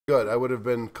Good. I would have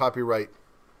been copyright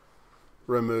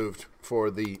removed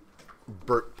for the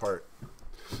Bert part.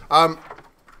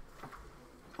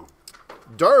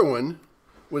 Darwin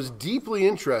was deeply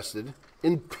interested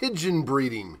in pigeon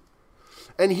breeding.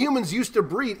 And humans used to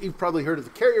breed. You've probably heard of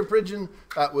the carrier pigeon.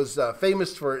 That was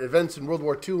famous for events in World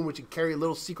War II in which it carried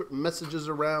little secret messages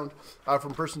around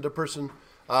from person to person.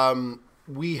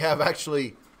 We have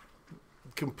actually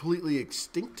completely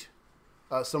extinct.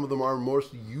 Some of them are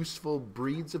most useful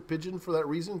breeds of pigeon for that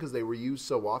reason because they were used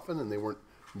so often and they weren't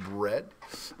bred.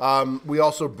 We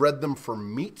also bred them for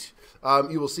meat.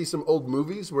 You will see some old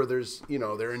movies where there's,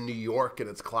 they're in New York and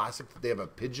it's classic that they have a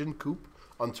pigeon coop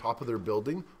on top of their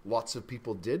building. Lots of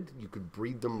people did. You could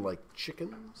breed them like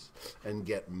chickens and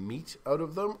get meat out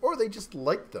of them, or they just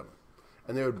liked them.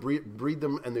 And they would breed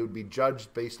them and they would be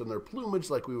judged based on their plumage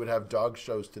like we would have dog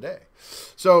shows today.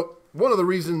 So one of the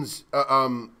reasons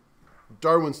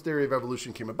Darwin's theory of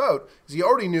evolution came about is he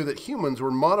already knew that humans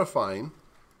were modifying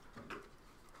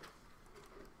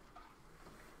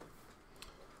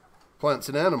plants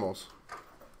and animals.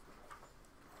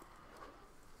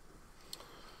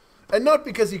 And not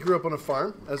because he grew up on a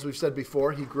farm. As we've said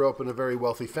before, he grew up in a very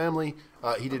wealthy family.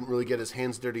 He didn't really get his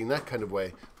hands dirty in that kind of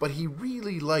way. But he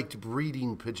really liked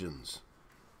breeding pigeons.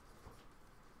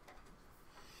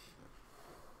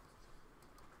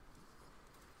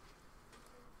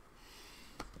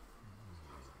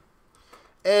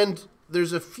 And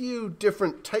there's a few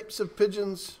different types of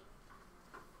pigeons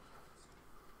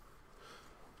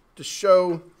to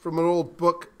show from an old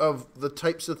book of the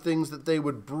types of things that they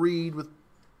would breed with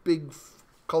big,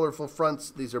 colorful fronts.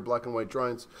 These are black and white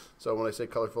drawings, so when I say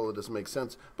colorful, it doesn't make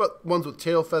sense. But ones with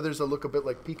tail feathers that look a bit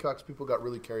like peacocks, people got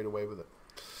really carried away with it.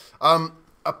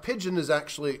 A pigeon is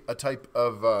actually a type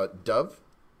of dove.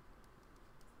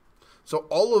 So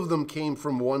all of them came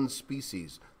from one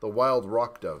species, the wild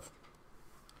rock dove.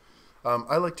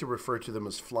 I like to refer to them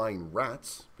as flying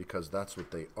rats because that's what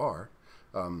they are.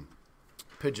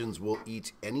 Pigeons will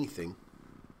eat anything.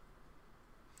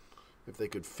 If they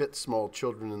could fit small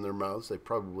children in their mouths, they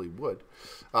probably would.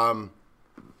 And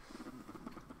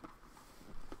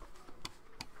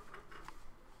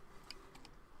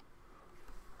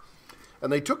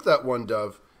they took that one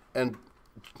dove and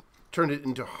turned it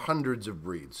into hundreds of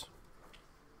breeds.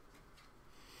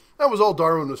 That was all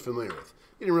Darwin was familiar with.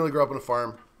 He didn't really grow up on a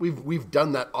farm. We've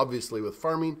done that, obviously, with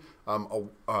farming.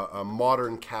 A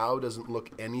modern cow doesn't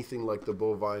look anything like the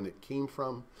bovine it came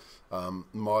from.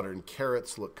 Modern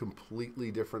carrots look completely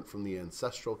different from the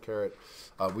ancestral carrot.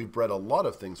 We bred a lot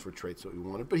of things for traits that we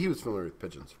wanted, but he was familiar with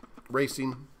pigeons.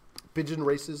 Racing. Pigeon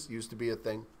races used to be a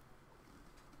thing.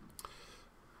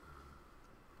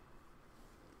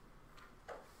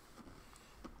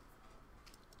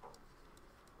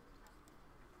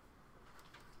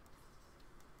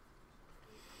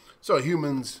 So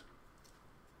humans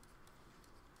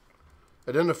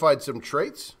identified some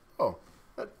traits. Oh,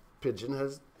 that pigeon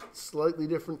has slightly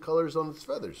different colors on its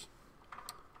feathers.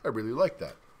 I really like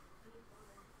that.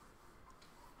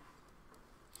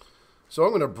 So I'm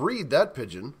going to breed that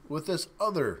pigeon with this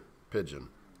other pigeon.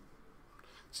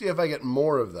 See if I get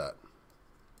more of that.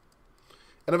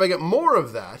 And if I get more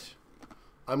of that,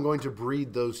 I'm going to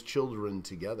breed those children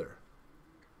together.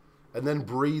 And then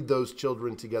breed those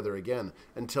children together again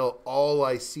until all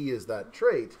I see is that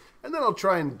trait. And then I'll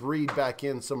try and breed back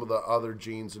in some of the other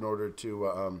genes in order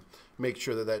to make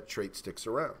sure that that trait sticks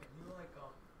around.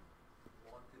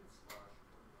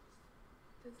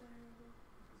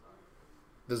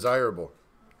 Desirable.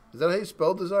 Is that how you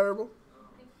spell desirable?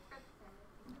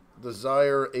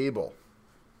 Desirable.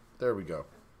 There we go.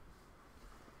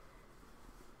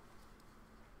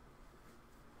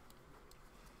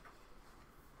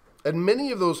 And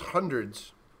many of those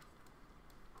hundreds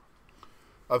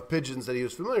of pigeons that he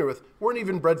was familiar with weren't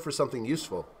even bred for something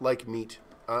useful, like meat.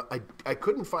 I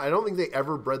couldn't find, I don't think they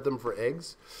ever bred them for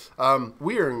eggs.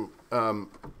 We are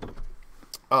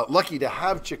lucky to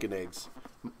have chicken eggs.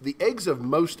 The eggs of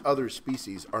most other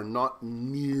species are not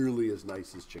nearly as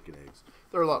nice as chicken eggs.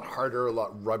 They're a lot harder, a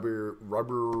lot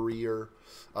rubberier.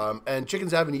 And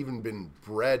chickens haven't even been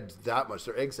bred that much.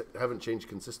 Their eggs haven't changed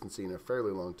consistency in a fairly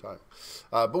long time.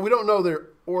 But we don't know their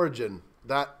origin.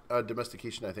 That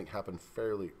domestication, I think, happened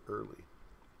fairly early.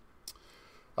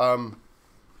 Now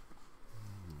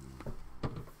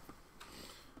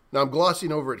I'm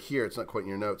glossing over it here. It's not quite in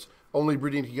your notes. Only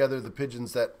breeding together the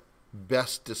pigeons that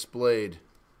best displayed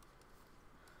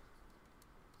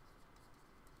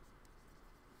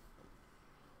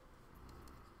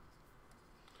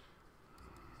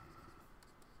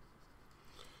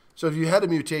So if you had a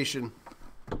mutation,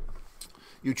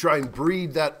 You try and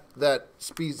breed that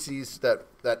species,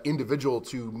 that individual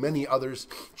to many others.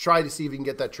 Try to see if you can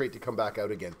get that trait to come back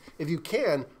out again. If you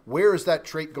can, where is that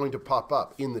trait going to pop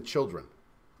up? In the children.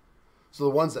 So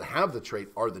the ones that have the trait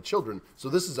are the children. So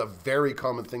this is a very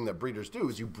common thing that breeders do,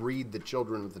 is you breed the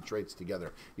children with the traits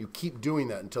together. You keep doing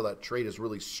that until that trait is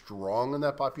really strong in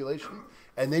that population.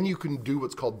 And then you can do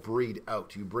what's called breed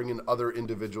out. You bring in other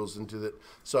individuals into it.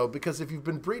 So because if you've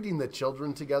been breeding the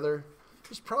children together,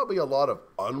 there's probably a lot of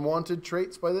unwanted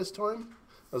traits by this time.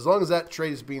 As long as that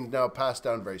trait is being now passed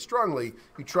down very strongly,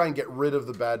 you try and get rid of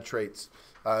the bad traits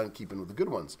and keep in with the good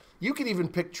ones. You can even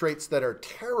pick traits that are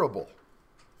terrible.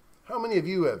 How many of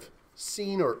you have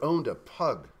seen or owned a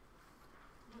pug?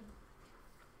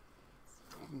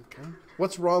 Okay.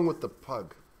 What's wrong with the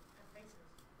pug?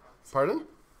 Pardon?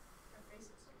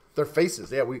 Their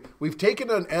faces. Yeah, we've taken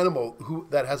an animal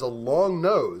that has a long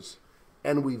nose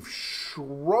and we've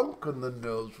shrunken the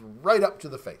nose right up to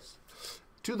the face,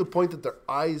 to the point that their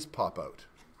eyes pop out.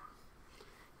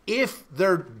 If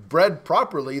they're bred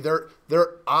properly, their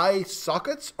eye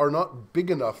sockets are not big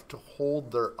enough to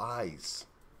hold their eyes.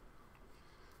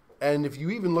 And if you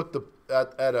even look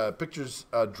at pictures,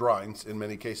 drawings in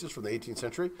many cases from the 18th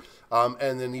century,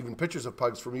 and then even pictures of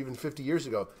pugs from even 50 years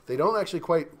ago, they don't actually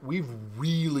quite, we've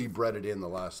really bred it in the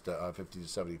last 50 to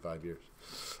 75 years.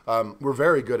 We're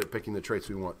very good at picking the traits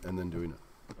we want and then doing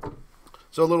it.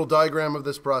 So a little diagram of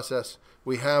this process.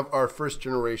 We have our first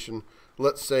generation.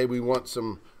 Let's say we want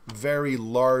some very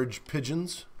large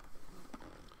pigeons.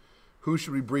 Who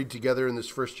should we breed together in this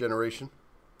first generation?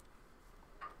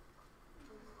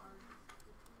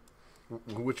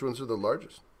 Which ones are the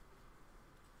largest?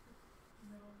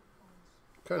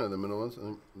 Kind of the middle ones. I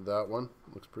think that one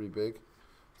looks pretty big.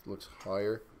 It looks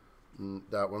higher.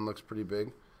 That one looks pretty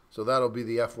big. So that'll be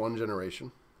the F1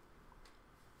 generation.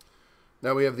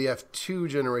 Now we have the F2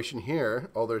 generation here.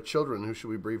 All their children. Who should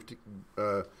we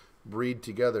breed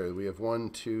together? We have 1,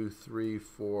 2, 3,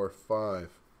 4, 5.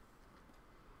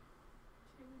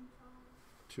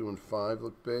 2 and 5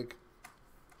 look big.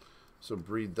 So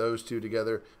breed those two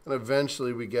together. And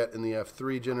eventually we get in the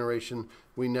F3 generation,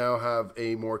 we now have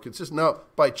a more consistent. Now,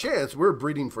 by chance, we're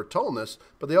breeding for tallness,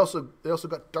 but they also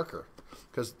got darker.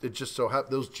 Because it just so happens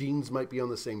those genes might be on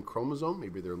the same chromosome.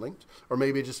 Maybe they're linked. Or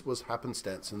maybe it just was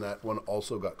happenstance and that one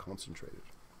also got concentrated.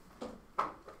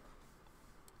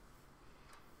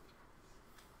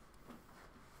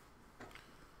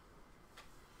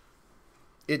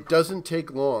 It doesn't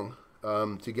take long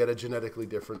to get a genetically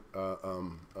different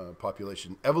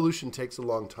population. Evolution takes a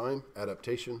long time,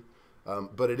 adaptation,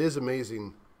 but it is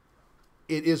amazing.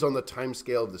 It is on the time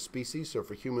scale of the species. So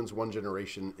for humans, one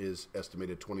generation is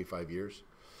estimated 25 years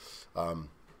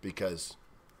because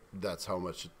that's how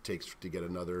much it takes to get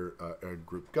another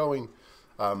group going.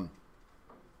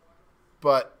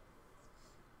 But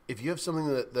if you have something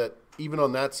that even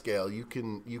on that scale, you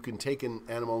can take an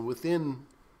animal within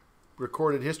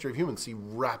recorded history of humans, see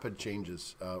rapid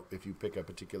changes if you pick a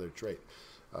particular trait.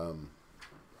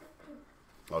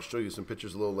 I'll show you some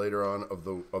pictures a little later on of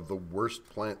the worst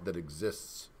plant that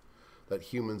exists that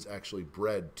humans actually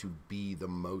bred to be the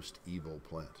most evil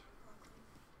plant.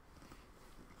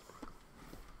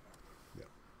 Yeah.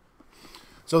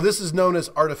 So this is known as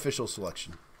artificial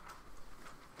selection.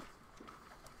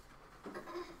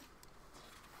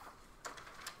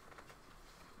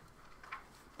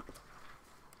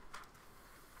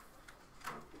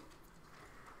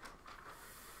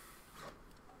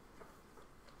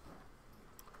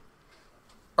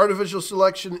 Artificial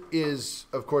selection is,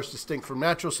 of course, distinct from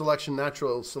natural selection.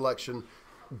 Natural selection,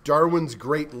 Darwin's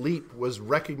great leap was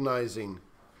recognizing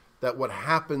that what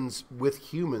happens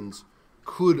with humans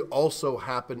could also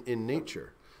happen in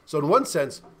nature. So in one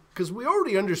sense, because we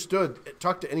already understood,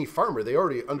 talk to any farmer, they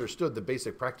already understood the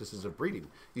basic practices of breeding.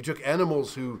 You took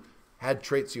animals who had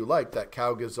traits you liked. That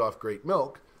cow gives off great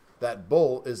milk. That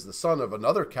bull is the son of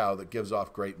another cow that gives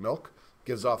off great milk.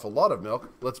 Gives off a lot of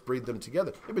milk. Let's breed them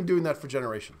together. They've been doing that for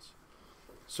generations.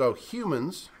 So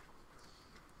humans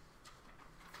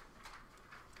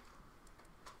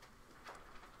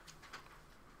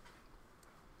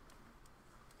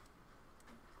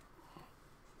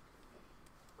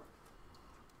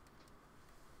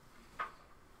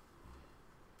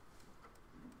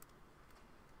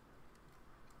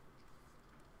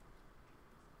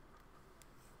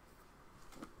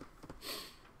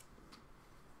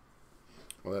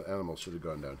well, that animal should have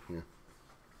gone down here.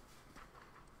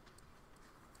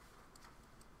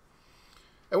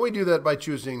 And we do that by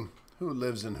choosing who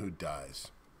lives and who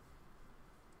dies.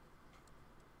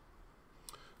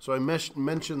 So I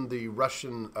mentioned the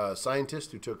Russian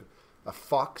scientist who took a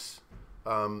fox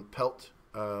pelt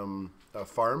a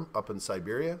farm up in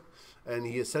Siberia, and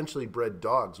he essentially bred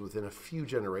dogs within a few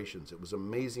generations. It was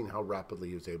amazing how rapidly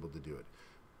he was able to do it.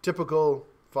 Typical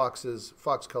foxes,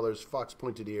 fox colors, fox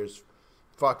pointed ears,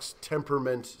 fox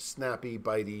temperament, snappy,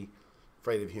 bitey,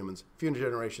 afraid of humans. Few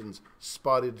generations,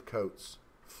 spotted coats,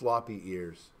 floppy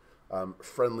ears,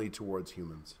 friendly towards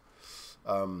humans.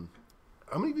 How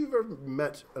many of you have ever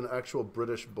met an actual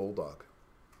British bulldog?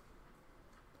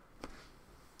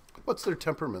 What's their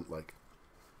temperament like?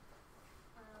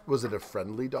 Was it a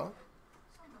friendly dog?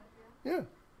 Yeah.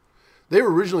 They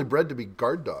were originally bred to be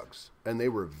guard dogs, and they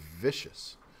were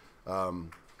vicious.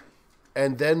 And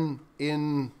then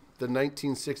in the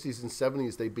 1960s and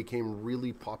 70s, they became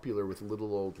really popular with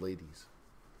little old ladies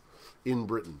in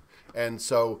Britain. And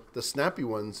so the snappy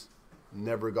ones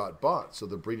never got bought. So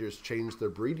the breeders changed their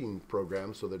breeding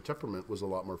program so their temperament was a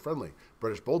lot more friendly.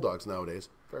 British bulldogs nowadays,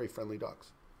 very friendly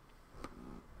dogs.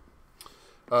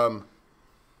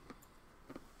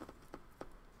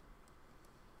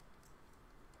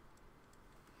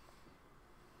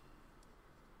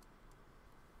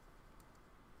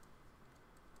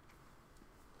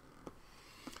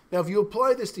 Now, if you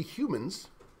apply this to humans,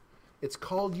 it's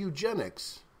called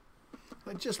eugenics.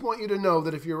 I just want you to know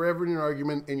that if you're ever in an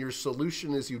argument and your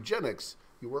solution is eugenics,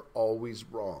 you are always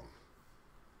wrong.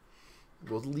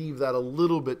 We'll leave that a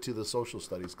little bit to the social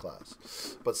studies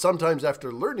class. But sometimes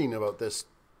after learning about this,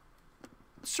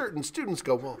 certain students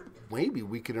go, well, maybe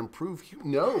we could improve.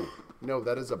 No,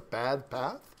 that is a bad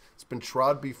path. It's been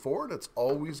trod before and it's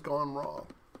always gone wrong.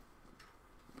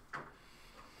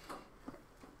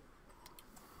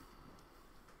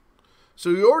 So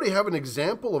you already have an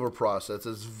example of a process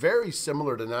that's very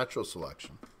similar to natural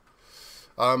selection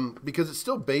because it's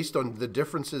still based on the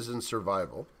differences in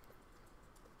survival.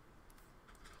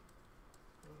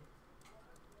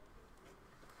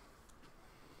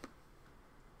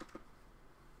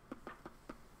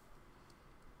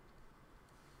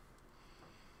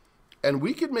 And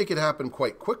we could make it happen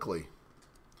quite quickly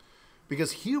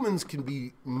because humans can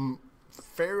be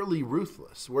fairly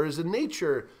ruthless, whereas in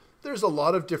nature, there's a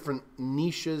lot of different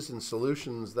niches and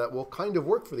solutions that will kind of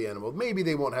work for the animal. Maybe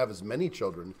they won't have as many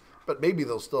children, but maybe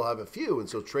they'll still have a few, and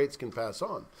so traits can pass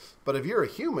on. But if you're a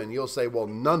human, you'll say, well,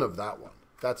 none of that one.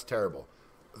 That's terrible.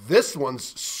 This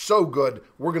one's so good,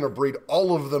 we're going to breed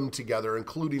all of them together,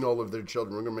 including all of their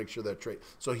children. We're going to make sure that trait.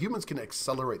 So humans can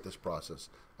accelerate this process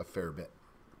a fair bit.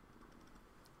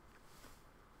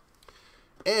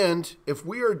 And if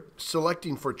we are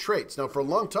selecting for traits, now for a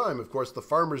long time, of course, the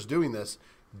farmers doing this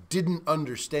didn't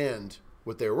understand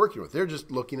what they were working with. They're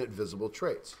just looking at visible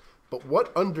traits. But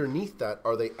what underneath that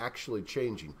are they actually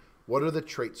changing? What are the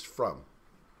traits from?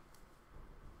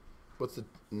 What's the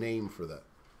name for that?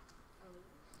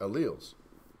 Alleles.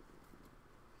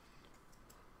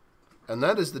 And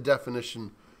that is the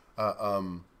definition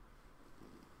of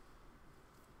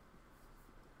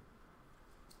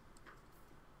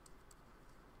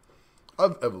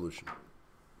evolution.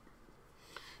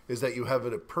 Is that you have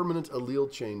a permanent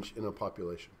allele change in a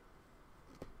population.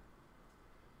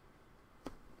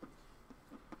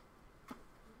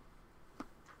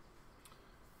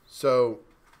 So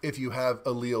if you have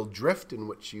allele drift in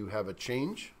which you have a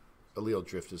change, allele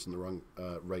drift isn't the wrong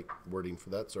right wording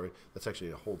for that, sorry, that's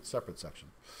actually a whole separate section.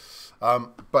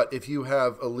 But if you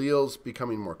have alleles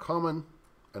becoming more common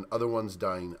and other ones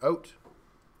dying out,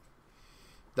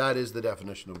 that is the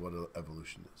definition of what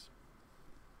evolution is.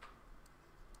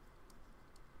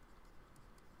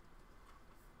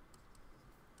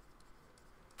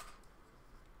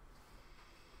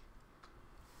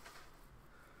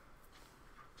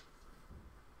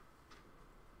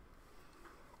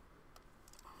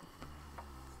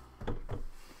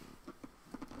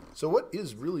 So what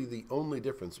is really the only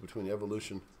difference between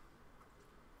evolution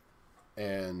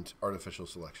and artificial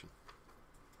selection?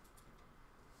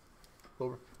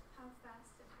 Over. How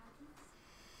fast it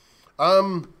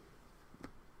happens?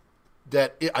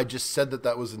 I just said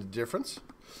that was a difference.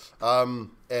 And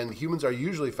humans are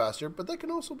usually faster, but they can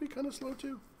also be kind of slow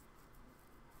too.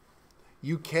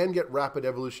 You can get rapid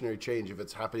evolutionary change if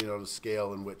it's happening on a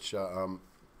scale in which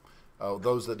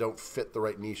those that don't fit the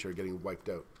right niche are getting wiped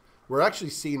out. We're actually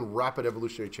seeing rapid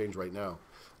evolutionary change right now.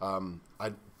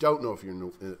 I don't know if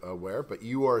you're aware, but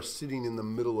you are sitting in the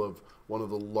middle of one of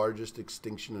the largest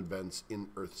extinction events in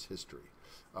Earth's history.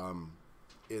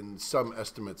 In some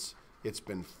estimates, it's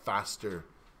been faster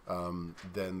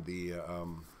than the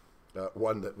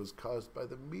one that was caused by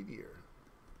the meteor.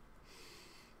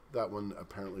 That one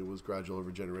apparently was gradual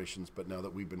over generations, but now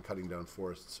that we've been cutting down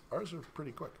forests, ours are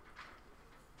pretty quick.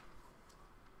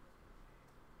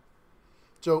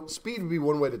 So speed would be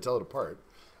one way to tell it apart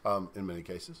in many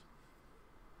cases.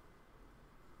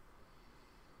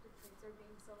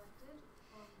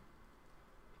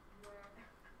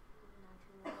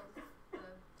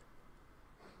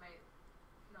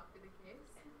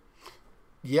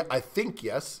 Yeah, I think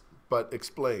yes, but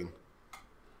explain.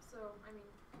 So, I mean,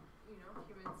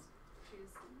 humans choose.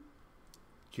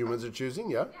 Humans are choosing,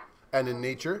 yeah. Yeah. And in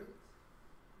nature,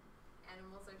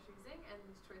 Animals are choosing, and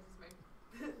these choices might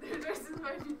their choices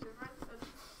might be different.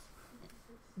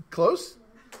 close.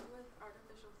 With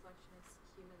artificial selection, it's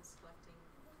humans selecting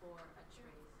for a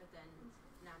trait, but then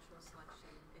natural selection,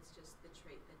 it's just the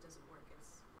trait that doesn't work is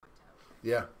wiped out.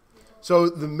 Yeah. So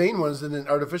the main one is in an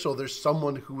artificial, there's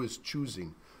someone who is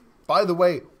choosing. By the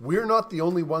way, we're not the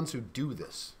only ones who do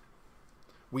this.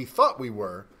 We thought we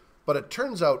were, but it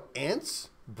turns out ants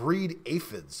breed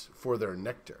aphids for their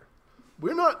nectar.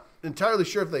 We're not entirely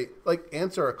sure if they, like,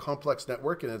 ants are a complex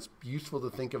network, and it's useful to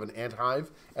think of an ant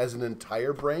hive as an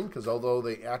entire brain, because although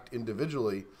they act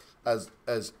individually as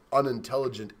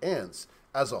unintelligent ants,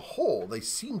 as a whole, they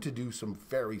seem to do some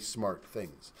very smart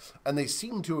things. And they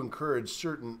seem to encourage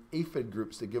certain aphid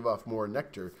groups that give off more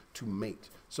nectar to mate.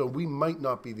 So we might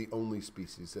not be the only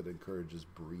species that encourages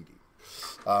breeding.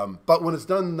 But when it's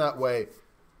done that way,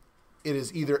 it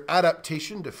is either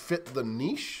adaptation to fit the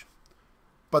niche,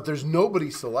 but there's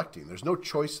nobody selecting. There's no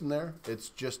choice in there. It's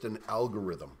just an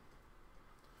algorithm.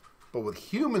 But with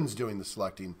humans doing the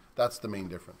selecting, that's the main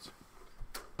difference.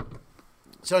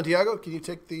 Santiago, can you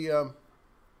take the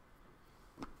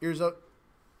ears out?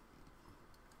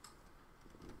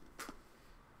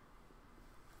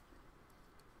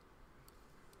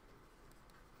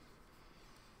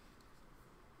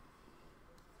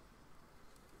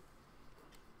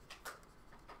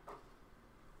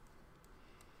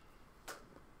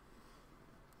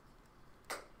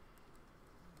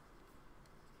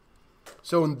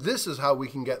 So, and this is how we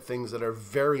can get things that are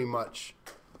very much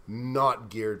not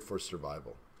geared for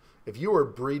survival. If you are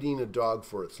breeding a dog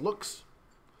for its looks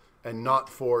and not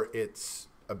for its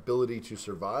ability to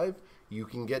survive, you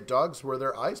can get dogs where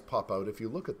their eyes pop out if you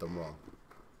look at them wrong.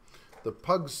 The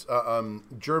pugs,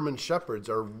 German Shepherds,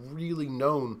 are really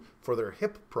known for their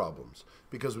hip problems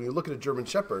because when you look at a German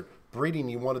Shepherd, breeding,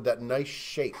 you wanted that nice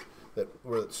shape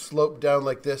where it sloped down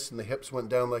like this and the hips went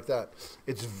down like that.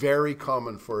 It's very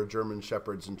common for a German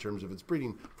Shepherds in terms of its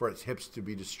breeding for its hips to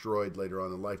be destroyed later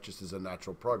on in life just as a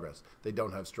natural progress. They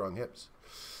don't have strong hips.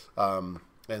 And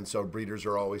so breeders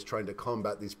are always trying to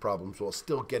combat these problems while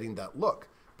still getting that look.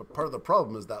 But part of the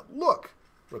problem is that look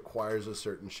requires a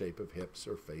certain shape of hips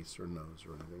or face or nose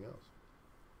or anything else.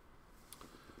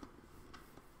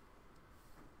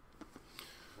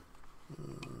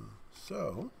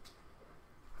 So,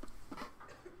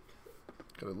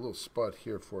 got a little spot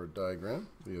here for a diagram.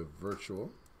 We have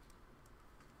virtual.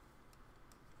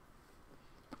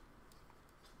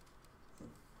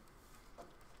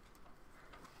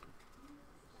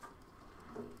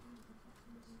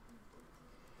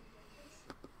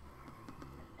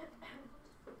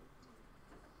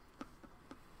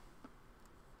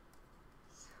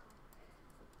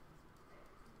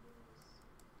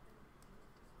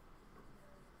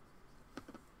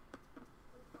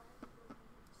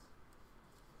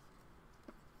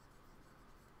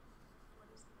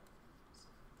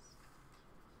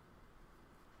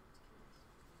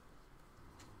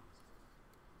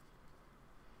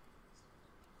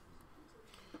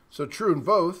 So true in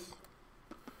both.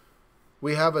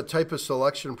 We have a type of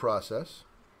selection process.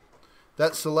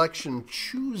 That selection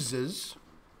chooses,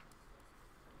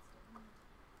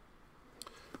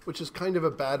 which is kind of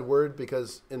a bad word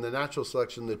because in the natural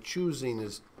selection, the choosing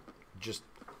is just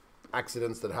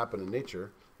accidents that happen in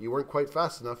nature. You weren't quite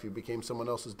fast enough, you became someone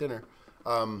else's dinner.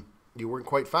 You weren't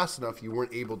quite fast enough, you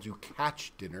weren't able to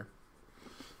catch dinner.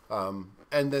 And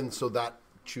then so that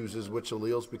chooses which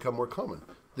alleles become more common.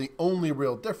 The only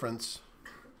real difference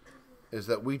is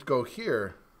that we go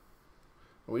here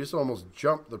and we just almost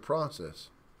jump the process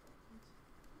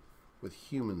with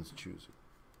humans choosing.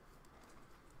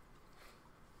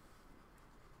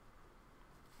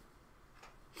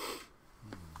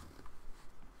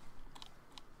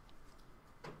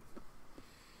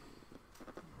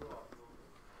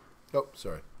 Oh,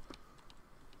 sorry.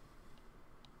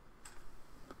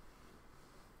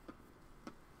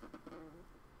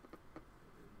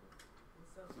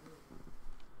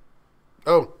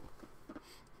 Oh,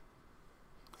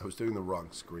 I was doing the wrong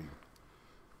screen.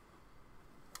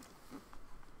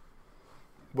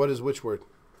 What is which word?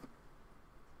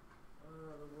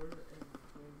 The word in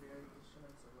between variation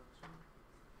and selection.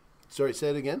 Sorry, say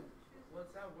it again.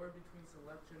 What's that word between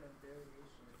selection and variation?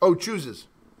 Oh, chooses.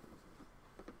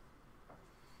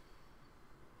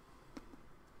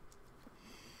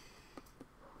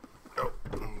 Oh,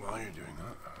 while you're doing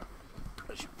that,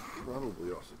 I should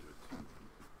probably also do it.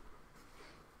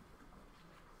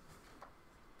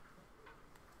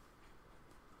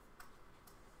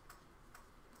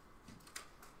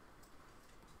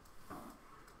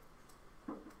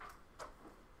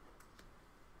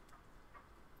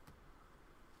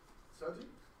 Sanji,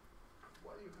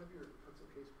 why do you have your pencil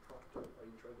case propped up? Are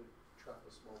you trying to trap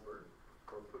a small bird?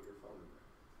 Or put your phone in there?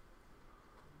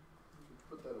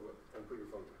 Put that away and put your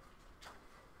phone there.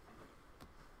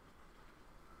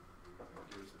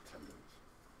 Here's attendance.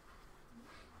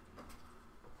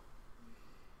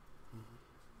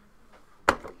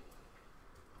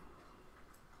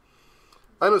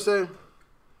 Inose,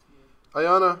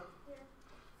 Ayana,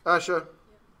 Asha,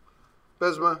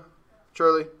 Besma,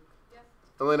 Charlie, Yes.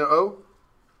 Elena O,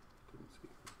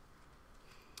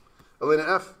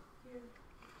 Elena F,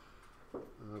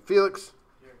 Felix,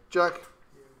 Jack,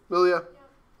 Lilia,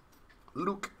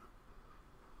 Luke,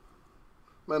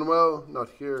 Manuel, not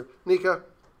here, Nika,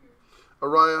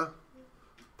 Araya,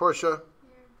 Portia,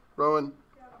 Rowan,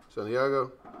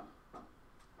 Santiago.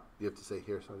 You have to say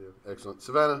here, Santiago. Excellent.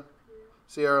 Savannah,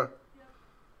 Sierra,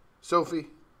 Sophie,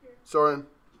 Soren,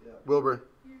 Wilbur,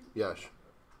 Yash.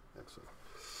 Excellent.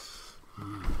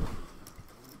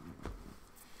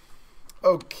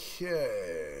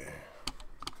 Okay.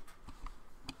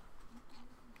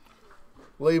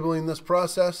 Labeling this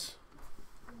process.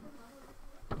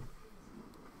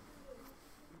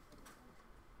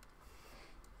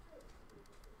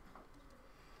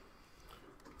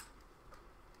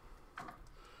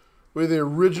 Where the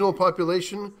original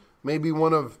population may be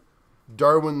one of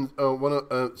Darwin,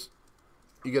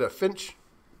 you get a finch.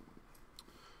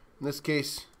 In this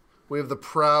case, we have the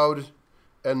proud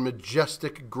and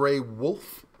majestic gray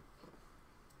wolf.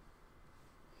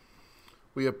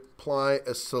 We apply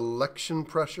a selection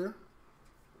pressure.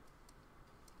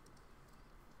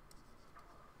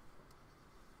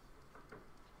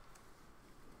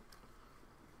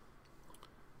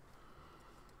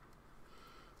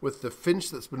 With the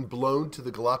finch that's been blown to the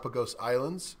Galapagos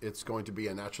Islands, it's going to be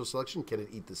a natural selection. Can it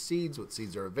eat the seeds? What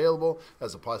seeds are available?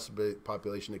 As the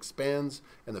population expands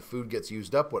and the food gets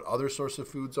used up, what other source of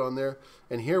food's on there?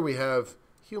 And here we have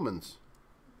humans.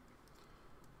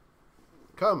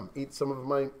 Come, eat some of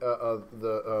my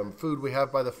food we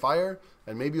have by the fire,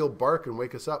 and maybe you'll bark and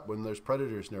wake us up when there's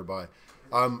predators nearby.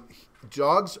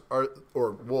 Dogs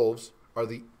or wolves are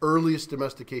the earliest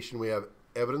domestication we have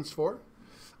evidence for.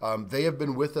 They have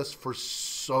been with us for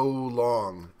so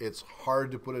long. It's hard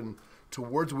to put into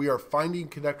words. We are finding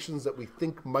connections that we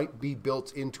think might be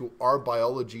built into our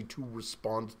biology to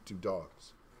respond to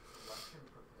dogs.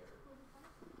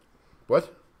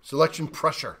 What? Selection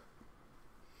pressure.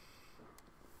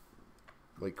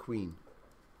 Like queen.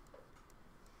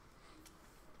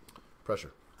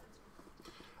 Pressure.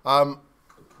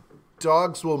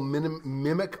 Dogs will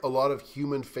mimic a lot of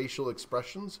human facial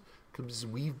expressions. Because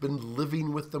we've been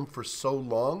living with them for so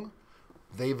long,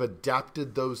 they've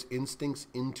adapted those instincts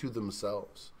into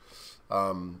themselves.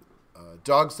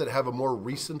 Dogs that have a more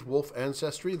recent wolf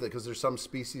ancestry, because there's some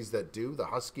species that do. The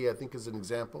husky, I think, is an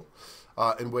example,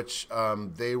 in which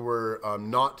they were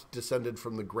not descended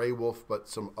from the gray wolf, but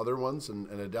some other ones and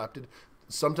adapted.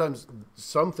 Sometimes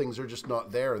some things are just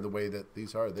not there in the way that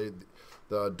these are.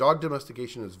 The dog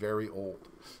domestication is very old,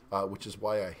 which is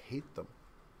why I hate them.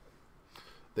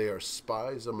 They are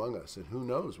spies among us, and who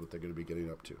knows what they're going to be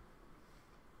getting up to.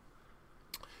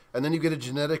 And then you get a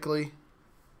genetically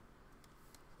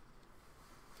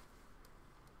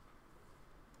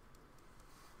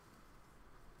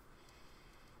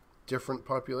different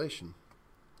population.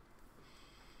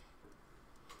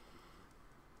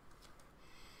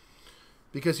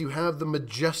 Because you have the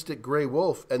majestic gray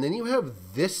wolf, and then you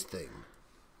have this thing.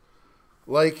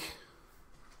 Like...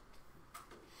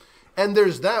 And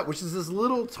there's that, which is this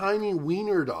little tiny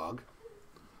wiener dog.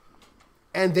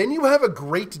 And then you have a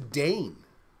Great Dane.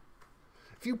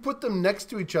 If you put them next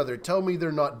to each other, tell me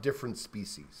they're not different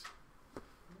species.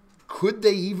 Could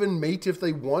they even mate if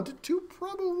they wanted to?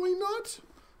 Probably not.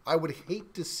 I would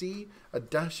hate to see a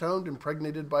dachshund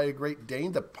impregnated by a Great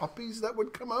Dane. The puppies that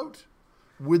would come out.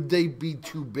 Would they be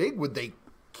too big? Would they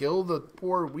kill the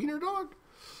poor wiener dog?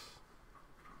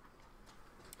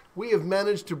 We have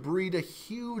managed to breed a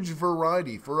huge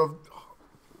variety for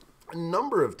a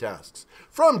number of tasks.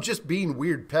 From just being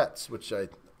weird pets, which I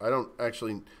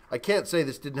can't say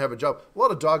this didn't have a job. A lot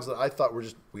of dogs that I thought were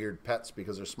just weird pets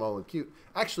because they're small and cute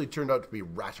actually turned out to be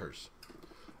ratters.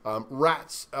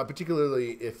 Rats,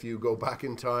 particularly if you go back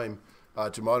in time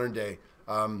to modern day,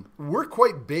 were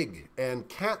quite big, and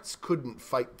cats couldn't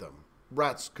fight them.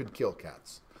 Rats could kill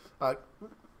cats.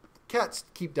 Cats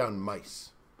keep down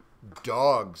mice.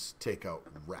 Dogs take out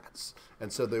rats.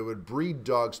 And so they would breed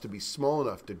dogs to be small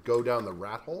enough to go down the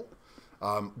rat hole,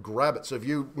 grab it. So if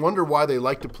you wonder why they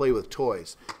like to play with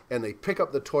toys, and they pick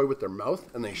up the toy with their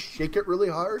mouth and they shake it really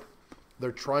hard,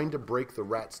 they're trying to break the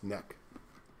rat's neck.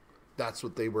 That's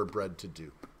what they were bred to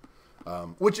do.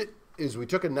 Which is we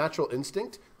took a natural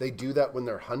instinct. They do that when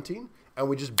they're hunting, and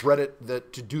we just bred it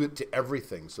to do it to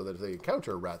everything, so that if they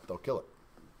encounter a rat, they'll kill it.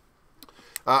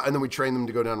 And then we train them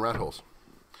to go down rat holes.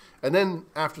 And then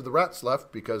after the rats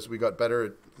left, because we got better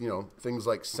at things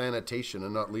like sanitation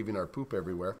and not leaving our poop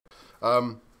everywhere,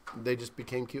 they just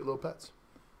became cute little pets.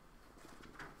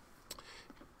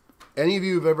 Any of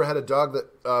you who've ever had a dog that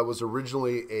was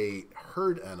originally a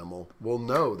herd animal will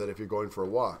know that if you're going for a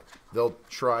walk, they'll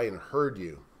try and herd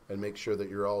you and make sure that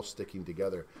you're all sticking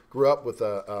together. Grew up with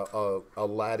a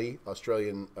Laddie,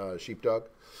 Australian sheepdog.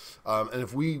 And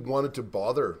if we wanted to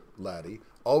bother Laddie,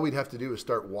 all we'd have to do is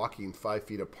start walking 5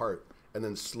 feet apart and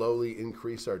then slowly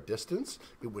increase our distance.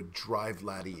 It would drive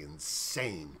Laddie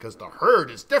insane because the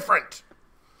herd is different.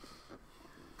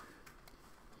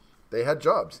 They had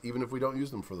jobs, even if we don't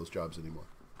use them for those jobs anymore.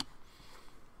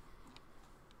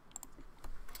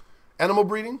 Animal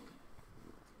breeding.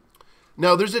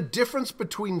 Now, there's a difference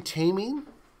between taming.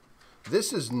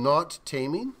 This is not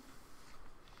taming,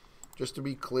 just to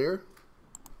be clear.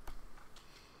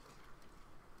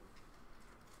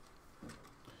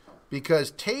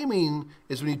 Because taming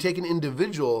is when you take an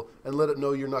individual and let it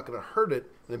know you're not going to hurt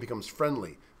it, and it becomes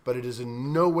friendly. But it is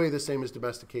in no way the same as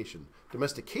domestication.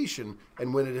 Domestication,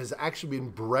 and when it has actually been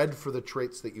bred for the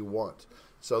traits that you want.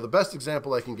 So the best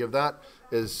example I can give that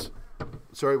is,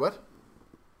 sorry, what?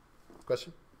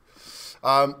 Question?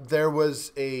 There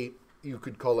was you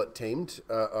could call it tamed,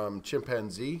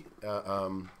 chimpanzee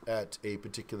at a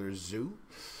particular zoo.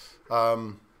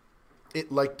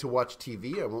 It liked to watch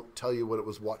TV. I won't tell you what it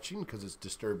was watching because it's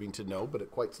disturbing to know, but it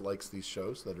quite likes these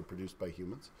shows that are produced by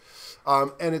humans.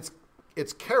 And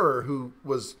its carer, who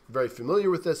was very familiar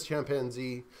with this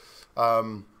chimpanzee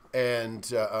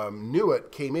and knew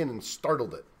it, came in and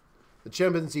startled it. The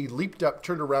chimpanzee leaped up,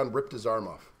 turned around, ripped his arm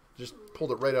off, just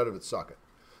pulled it right out of its socket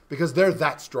because they're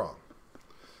that strong.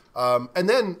 And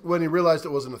then when he realized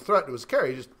it wasn't a threat, it was a carer,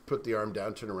 he just put the arm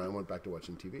down, turned around, went back to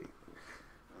watching TV.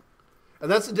 And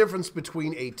that's the difference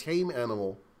between a tame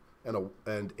animal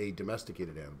and a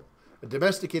domesticated animal. A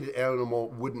domesticated animal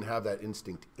wouldn't have that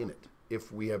instinct in it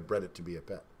if we have bred it to be a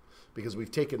pet, because we've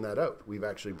taken that out. We've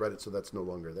actually bred it so that's no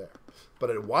longer there.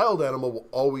 But a wild animal will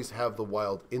always have the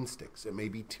wild instincts. It may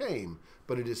be tame,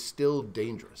 but it is still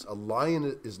dangerous. A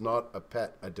lion is not a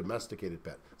pet, a domesticated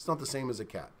pet. It's not the same as a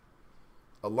cat.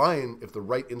 A lion, if the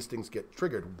right instincts get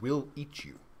triggered, will eat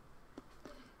you.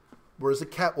 Whereas a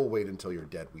cat will wait until you're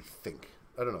dead, we think.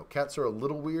 I don't know. Cats are a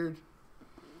little weird.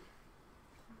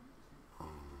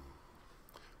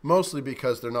 Mostly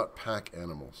because they're not pack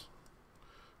animals.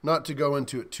 Not to go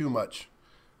into it too much,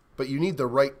 but you need the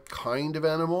right kind of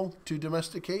animal to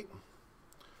domesticate.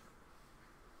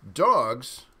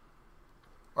 Dogs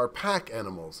are pack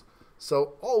animals.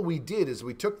 So all we did is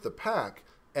we took the pack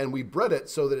and we bred it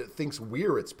so that it thinks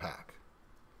we're its pack.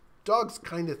 Dogs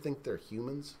kind of think they're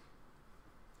humans.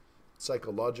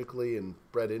 Psychologically and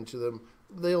bred into them,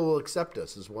 they will accept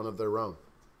us as one of their own.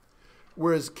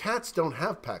 Whereas cats don't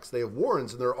have packs. They have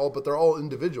warrens, and they're all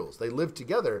individuals. They live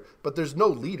together, but there's no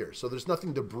leader, so there's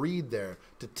nothing to breed there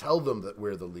to tell them that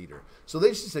we're the leader. So they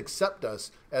just accept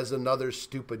us as another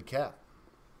stupid cat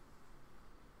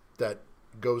that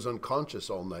goes unconscious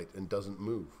all night and doesn't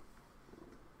move.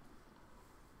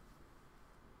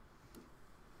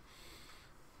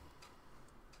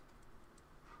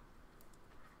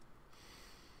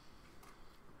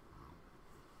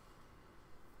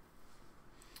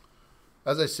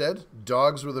 As I said,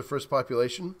 dogs were the first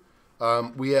population.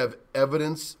 We have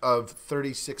evidence of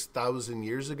 36,000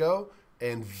 years ago,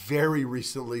 and very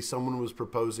recently someone was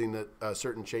proposing that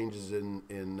certain changes in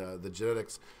the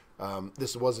genetics,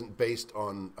 this wasn't based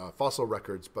on fossil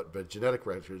records, but genetic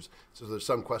records, so there's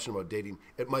some question about dating.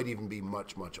 It might even be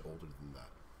much, much older than that.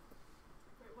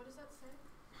 Wait, what does that say?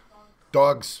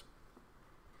 Dogs.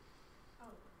 Oh.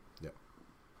 Yeah.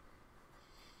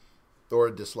 Or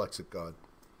a dyslexic god.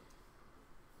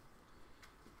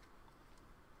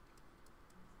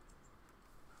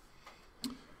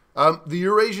 The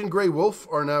Eurasian gray wolf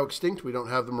are now extinct. We don't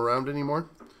have them around anymore.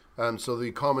 So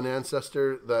the common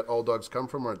ancestor that all dogs come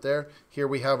from aren't there. Here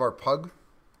we have our pug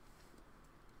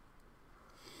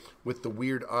with the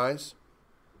weird eyes.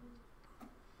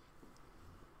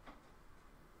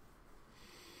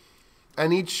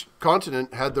 And each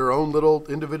continent had their own little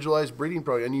individualized breeding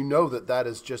program. And you know that that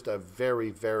is just a very,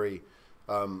 very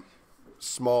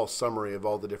small summary of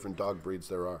all the different dog breeds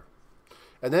there are.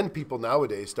 And then people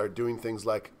nowadays start doing things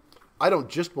like, I don't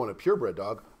just want a purebred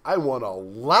dog, I want a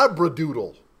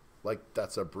Labradoodle. Like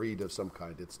that's a breed of some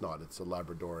kind. It's not. It's a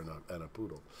Labrador and a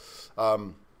poodle.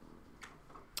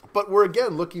 But we're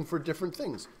again looking for different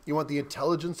things. You want the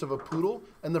intelligence of a poodle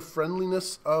and the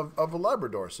friendliness of a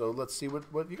Labrador. So let's see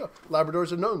what you got.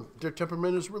 Labradors are known. Their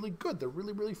temperament is really good. They're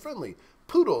really, really friendly.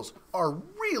 Poodles are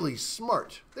really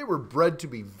smart. They were bred to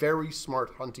be very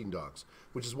smart hunting dogs,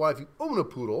 which is why if you own a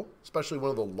poodle, especially one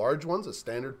of the large ones, a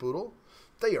standard poodle,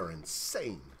 they are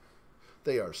insane.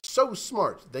 They are so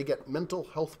smart, they get mental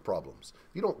health problems.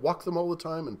 If you don't walk them all the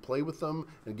time and play with them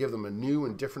and give them a new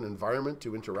and different environment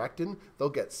to interact in, they'll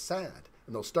get sad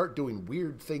and they'll start doing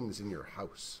weird things in your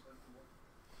house.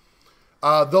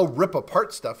 They'll rip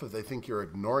apart stuff if they think you're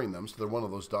ignoring them, so they're one of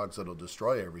those dogs that'll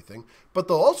destroy everything. But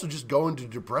they'll also just go into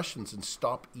depressions and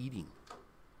stop eating.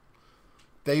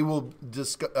 They'll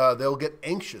get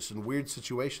anxious in weird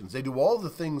situations. They do all the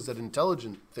things that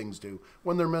intelligent things do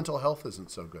when their mental health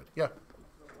isn't so good. Yeah.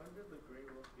 When did the gray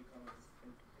wolf become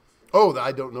extinct? Oh,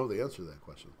 I don't know the answer to that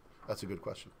question. That's a good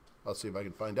question. I'll see if I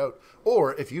can find out.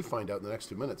 Or if you find out in the next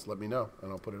 2 minutes, let me know,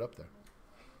 and I'll put it up there.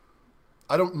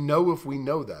 I don't know if we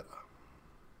know that.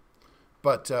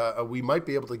 But we might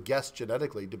be able to guess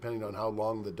genetically, depending on how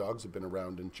long the dogs have been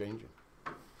around and changing.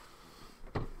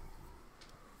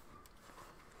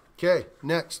 Okay,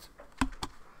 next.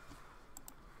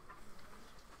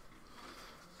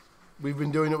 We've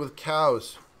been doing it with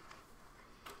cows.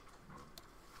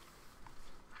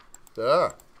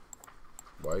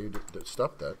 Why you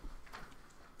stop that?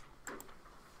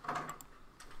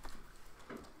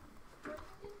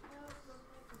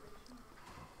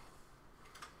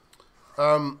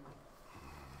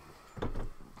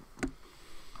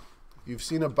 You've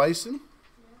seen a bison?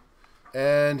 Yeah.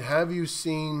 And have you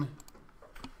seen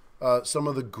some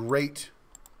of the great,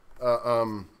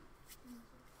 I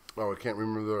can't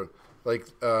remember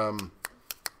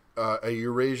a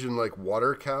Eurasian like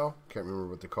water cow? Can't remember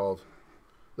what they're called.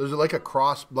 There's like a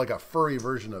cross, like a furry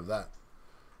version of that.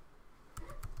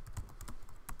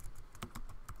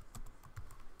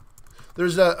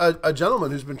 There's a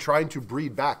gentleman who's been trying to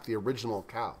breed back the original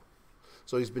cow.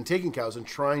 So he's been taking cows and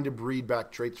trying to breed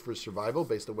back traits for survival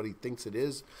based on what he thinks it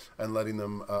is and letting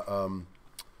them,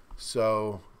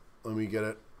 so let me get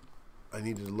it. I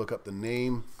needed to look up the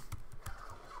name.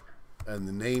 And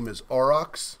the name is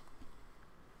Aurochs.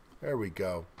 There we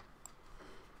go.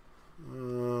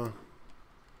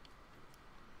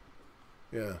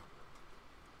 Yeah.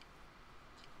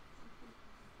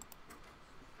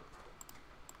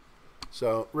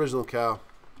 So, original cow,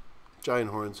 giant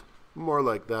horns, more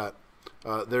like that.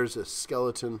 There's a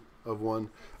skeleton of one.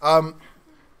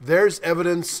 There's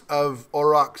evidence of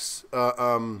aurochs,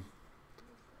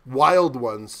 wild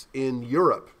ones in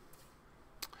Europe.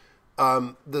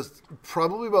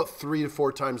 Probably about 3 to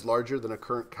 4 times larger than a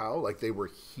current cow. Like they were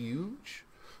huge.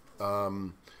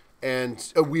 And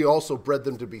we also bred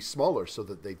them to be smaller so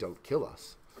that they don't kill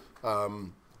us.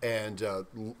 And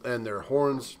their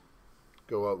horns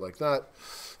go out like that.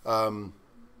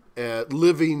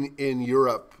 Living in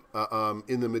Europe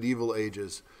in the medieval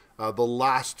ages, the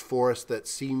last forest that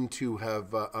seemed to have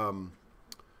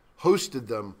hosted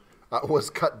them was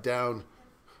cut down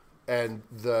and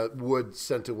the wood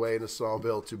sent away in a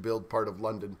sawmill to build part of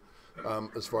London,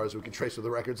 as far as we can trace with the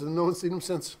records. And no one's seen them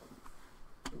since.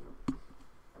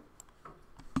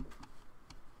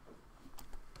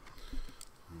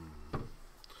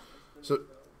 So,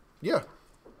 yeah. I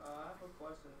have a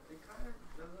question. It kind of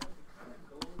doesn't. It kind of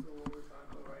goes to what we're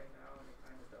talking about right now, and it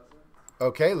kind of doesn't.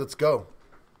 Okay, let's go.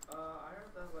 I heard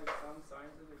that like some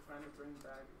scientists are trying to bring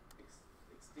back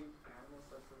extinct animals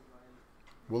such as like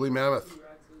Woolly mammoth.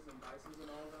 T-Rexes and bisons and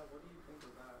all that. What do you think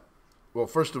of that? Well,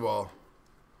 first of all,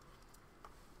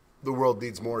 the world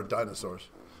needs more dinosaurs.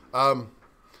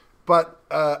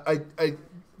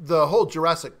 The whole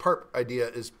Jurassic Park idea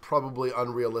is probably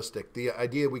unrealistic. The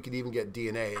idea we could even get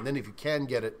DNA, and then if you can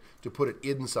get it, to put it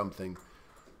in something,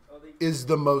 is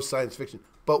the most science fiction.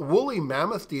 But woolly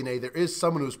mammoth DNA, there is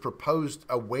someone who's proposed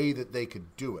a way that they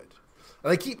could do it.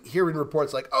 And I keep hearing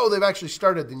reports like, oh, they've actually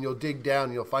started, then you'll dig down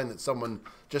and you'll find that someone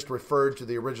just referred to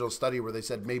the original study where they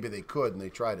said maybe they could and they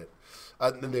tried it.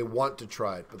 And they want to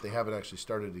try it, but they haven't actually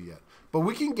started it yet. But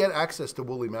we can get access to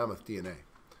woolly mammoth DNA.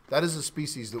 That is a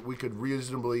species that we could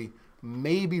reasonably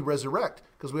maybe resurrect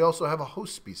because we also have a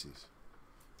host species.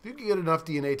 If you can get enough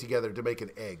DNA together to make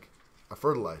an egg, a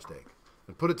fertilized egg,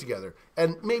 and put it together,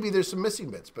 and maybe there's some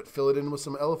missing bits, but fill it in with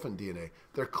some elephant DNA.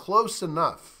 They're close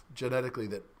enough genetically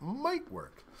that might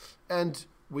work. And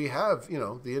we have,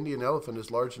 the Indian elephant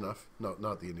is large enough. No,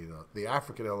 not the Indian elephant. The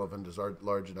African elephant is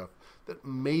large enough that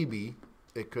maybe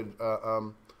it could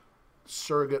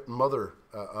surrogate mother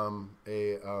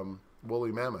a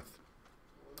woolly mammoth.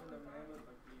 Wouldn't a mammoth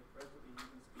like be a threat to the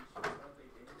human species? Aren't they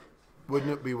dangerous?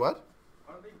 Wouldn't it be what?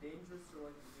 Aren't they dangerous to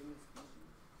like the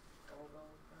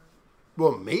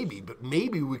Well, maybe, but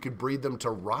maybe we could breed them to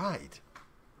ride.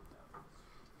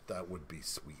 That would be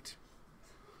sweet.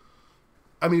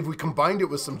 I mean, if we combined it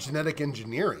with some genetic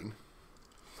engineering,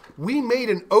 we made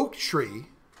an oak tree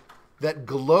that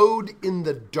glowed in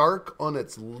the dark on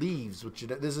its leaves. Which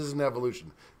this isn't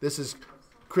evolution. This is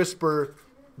CRISPR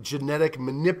genetic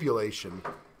manipulation.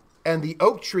 And the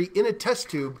oak tree in a test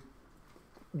tube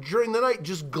during the night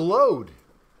just glowed.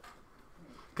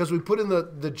 Because we put in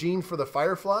the gene for the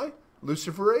firefly,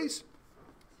 luciferase,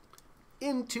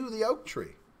 into the oak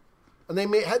tree. And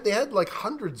they had like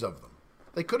hundreds of them.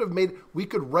 They could have made, we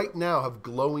could right now have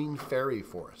glowing fairy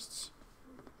forests.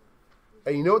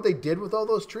 And you know what they did with all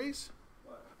those trees?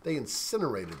 What? They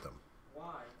incinerated them.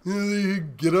 Why? They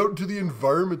get out into the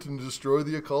environment and destroy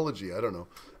the ecology. I don't know.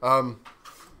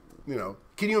 You know,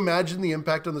 can you imagine the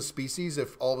impact on the species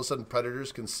if all of a sudden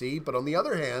predators can see? But on the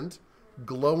other hand,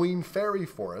 glowing fairy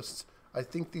forests, I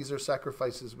think these are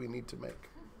sacrifices we need to make.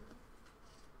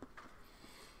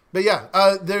 But yeah,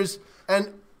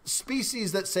 and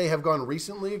species that say have gone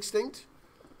recently extinct,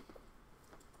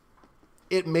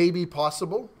 it may be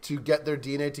possible to get their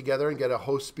DNA together and get a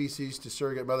host species to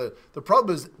surrogate mother. The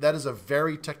problem is that is a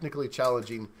very technically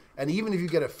challenging, and even if you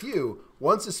get a few,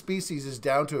 once a species is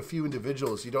down to a few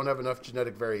individuals, you don't have enough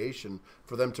genetic variation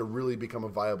for them to really become a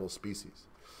viable species.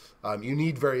 You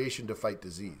need variation to fight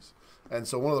disease. And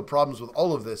so one of the problems with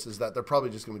all of this is that they're probably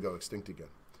just going to go extinct again.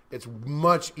 It's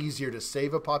much easier to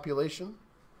save a population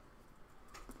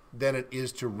than it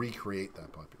is to recreate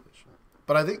that population.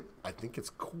 But I think it's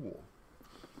cool.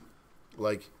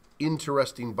 Like,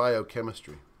 interesting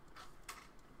biochemistry.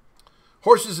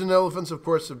 Horses and elephants, of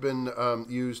course, have been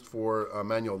used for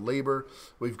manual labor.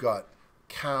 We've got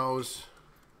cows,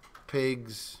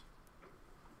 pigs,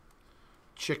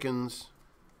 chickens.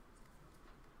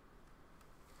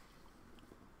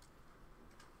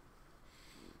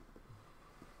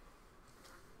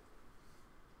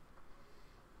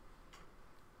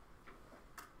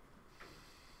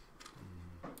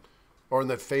 Or in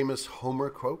that famous Homer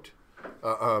quote,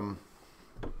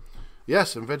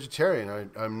 yes, I'm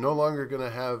vegetarian. I'm no longer going to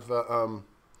have, oh,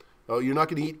 you're not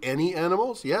going to eat any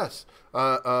animals? Yes.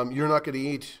 You're not going to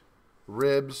eat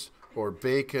ribs or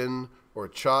bacon or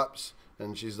chops.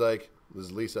 And she's like, this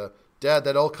is Lisa, Dad,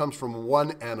 that all comes from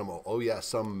one animal. Oh yeah,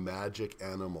 some magic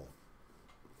animal.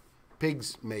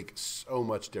 Pigs make so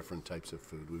much different types of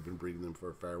food. We've been breeding them for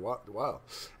a fair while.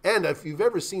 And if you've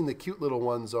ever seen the cute little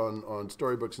ones on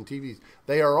storybooks and TVs,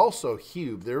 they are also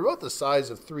huge. They're about the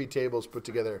size of 3 tables put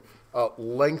together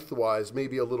lengthwise,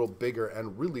 maybe a little bigger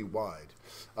and really wide.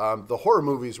 The horror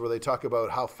movies where they talk about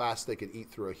how fast they could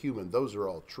eat through a human, those are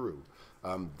all true.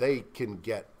 They can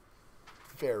get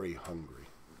very hungry.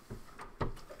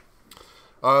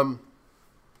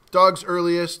 Dogs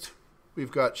earliest,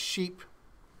 we've got sheep,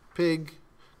 pig,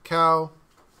 cow,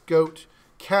 goat,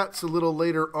 cats a little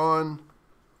later on,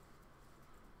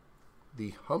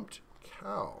 the humped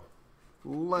cow,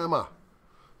 llama.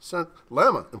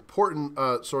 Llama, important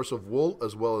source of wool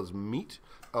as well as meat.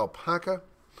 Alpaca.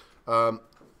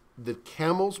 The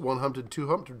camels, one-humped and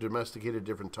two-humped, are domesticated at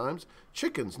different times.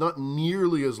 Chickens, not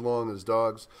nearly as long as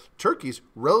dogs. Turkeys,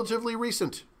 relatively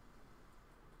recent.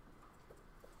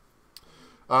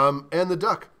 And the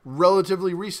duck,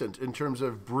 relatively recent in terms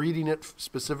of breeding it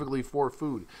specifically for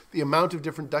food. The amount of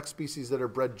different duck species that are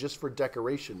bred just for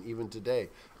decoration, even today.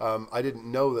 I didn't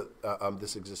know that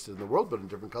this existed in the world, but in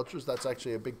different cultures, that's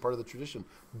actually a big part of the tradition.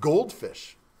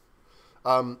 Goldfish.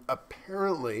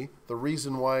 Apparently, the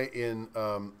reason why in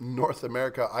North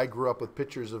America I grew up with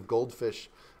pictures of goldfish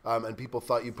and people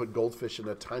thought you put goldfish in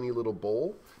a tiny little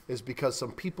bowl is because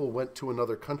some people went to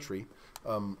another country,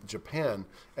 Japan,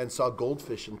 and saw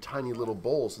goldfish in tiny little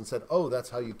bowls and said, oh, that's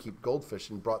how you keep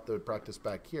goldfish, and brought the practice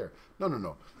back here.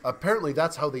 No. Apparently,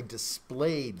 that's how they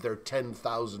displayed their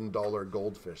 $10,000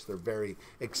 goldfish. They're very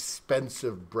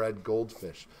expensive bred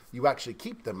goldfish. You actually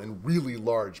keep them in really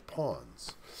large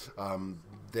ponds.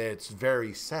 It's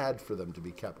very sad for them to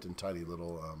be kept in tiny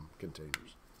little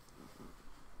containers.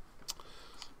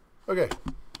 Okay.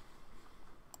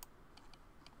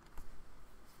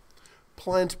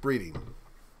 Plant breeding.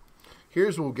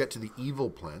 Here's where we'll get to the evil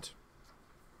plant.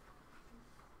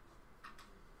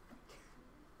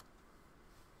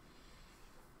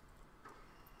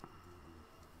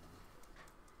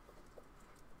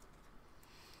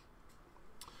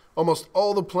 Almost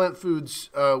all the plant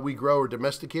foods we grow are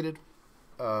domesticated.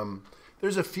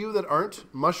 There's a few that aren't.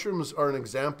 Mushrooms are an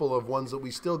example of ones that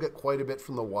we still get quite a bit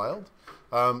from the wild.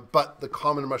 But the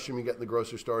common mushroom you get in the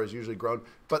grocery store is usually grown.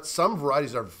 But some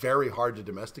varieties are very hard to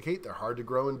domesticate. They're hard to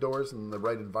grow indoors in the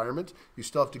right environment. You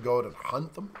still have to go out and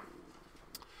hunt them.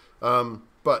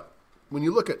 But when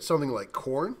you look at something like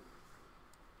corn,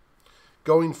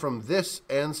 going from this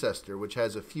ancestor, which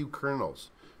has a few kernels,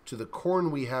 to the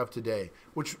corn we have today,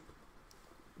 which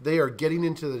they are getting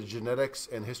into the genetics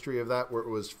and history of that, where it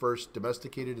was first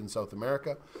domesticated in South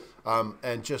America,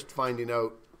 and just finding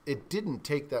out it didn't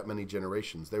take that many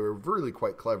generations. They were really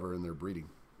quite clever in their breeding.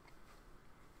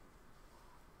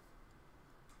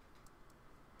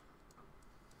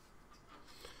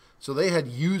 So they had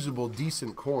usable,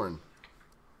 decent corn.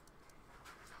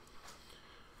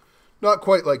 Not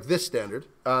quite like this standard,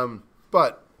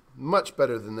 but much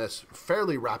better than this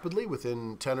fairly rapidly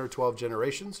within 10 or 12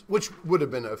 generations, which would have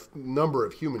been a number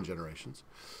of human generations.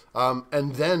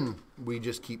 And then we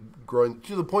just keep growing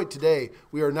to the point today,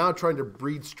 we are now trying to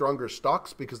breed stronger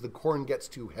stocks because the corn gets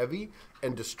too heavy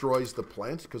and destroys the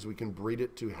plant because we can breed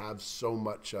it to have so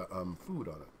much food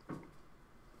on it.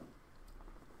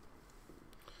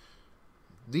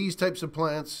 These types of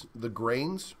plants, the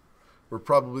grains, were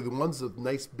probably the ones with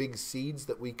nice big seeds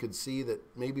that we could see that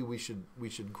maybe we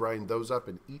should grind those up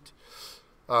and eat.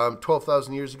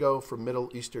 12,000 years ago from Middle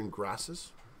Eastern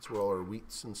grasses. That's where all our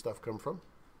wheats and stuff come from.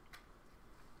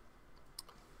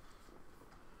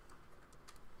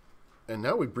 And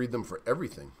now we breed them for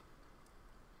everything.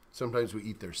 Sometimes we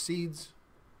eat their seeds,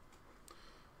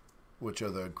 which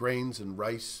are the grains and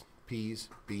rice, peas,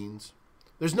 beans.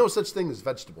 There's no such thing as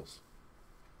vegetables.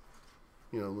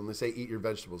 You know, when they say eat your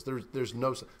vegetables,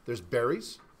 there's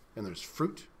berries, and there's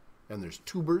fruit, and there's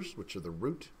tubers, which are the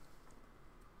root.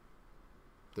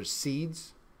 There's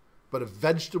seeds, but a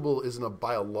vegetable isn't a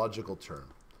biological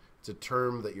term. It's a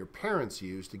term that your parents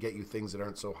use to get you things that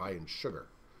aren't so high in sugar.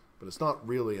 But it's not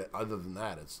really, other than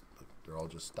that, they're all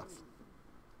just stuff.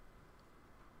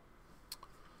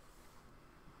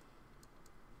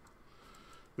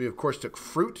 We, of course, took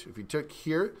fruit. If you took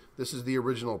here, this is the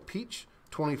original peach.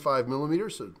 25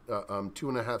 millimeters, so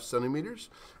 2.5 centimeters.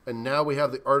 And now we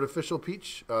have the artificial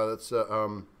peach. That's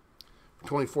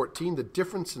 2014. The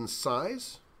difference in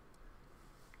size,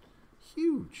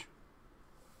 huge.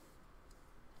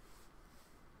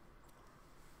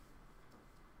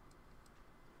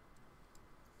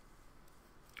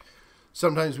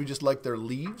 Sometimes we just like their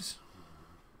leaves.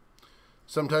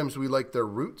 Sometimes we like their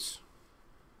roots.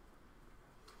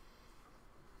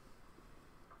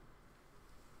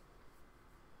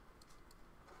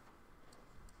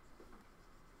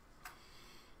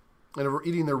 And if we're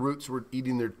eating their roots, we're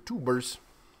eating their tubers,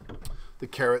 the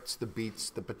carrots, the beets,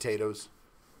 the potatoes.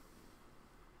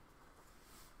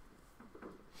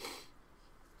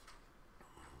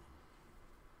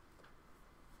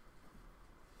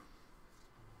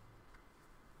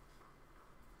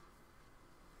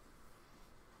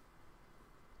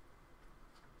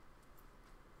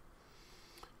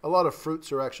 A lot of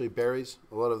fruits are actually berries.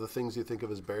 A lot of the things you think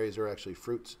of as berries are actually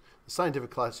fruits. The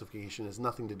scientific classification has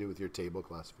nothing to do with your table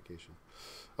classification.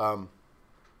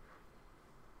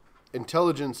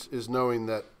 Intelligence is knowing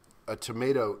that a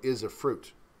tomato is a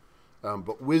fruit,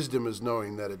 but wisdom is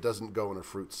knowing that it doesn't go in a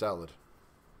fruit salad.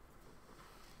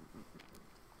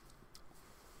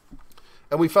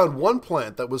 And we found one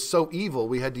plant that was so evil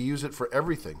we had to use it for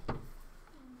everything.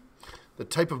 The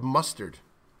type of mustard.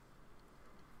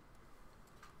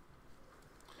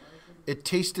 It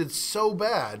tasted so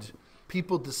bad,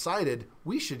 people decided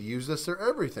we should use this for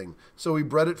everything. So we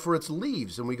bred it for its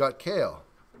leaves, and we got kale.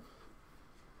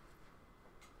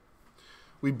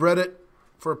 We bred it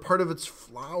for a part of its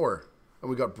flower, and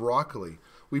we got broccoli.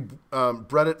 We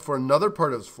bred it for another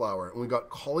part of its flower, and we got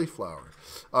cauliflower.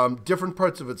 Different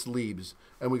parts of its leaves,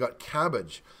 and we got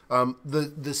cabbage.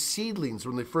 The seedlings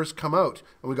when they first come out,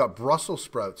 and we got Brussels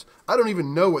sprouts. I don't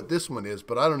even know what this one is,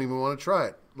 but I don't even want to try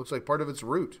it. Looks like part of its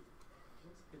root.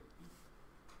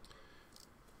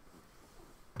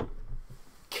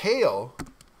 Kale,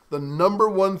 the number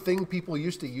one thing people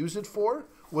used to use it for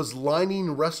was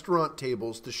lining restaurant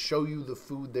tables to show you the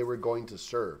food they were going to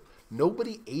serve.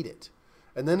 Nobody ate it.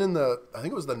 And then in I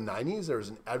think it was the 90s, there was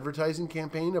an advertising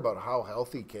campaign about how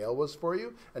healthy kale was for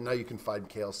you. And now you can find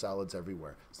kale salads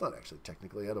everywhere. It's not actually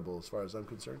technically edible as far as I'm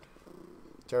concerned.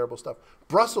 Terrible stuff.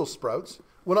 Brussels sprouts.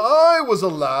 When I was a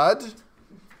lad,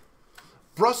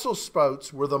 Brussels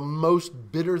sprouts were the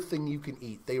most bitter thing you can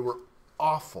eat. They were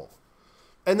awful.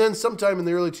 And then sometime in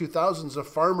the early 2000s, a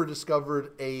farmer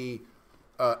discovered a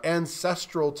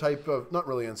ancestral type of, not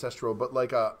really ancestral, but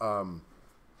like a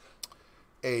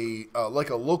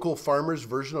local farmer's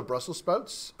version of Brussels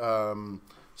sprouts.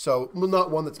 So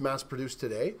not one that's mass produced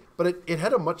today, but it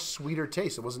had a much sweeter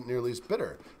taste. It wasn't nearly as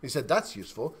bitter. He said that's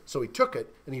useful. So he took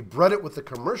it and he bred it with the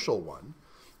commercial one.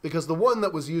 Because the one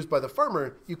that was used by the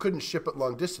farmer, you couldn't ship it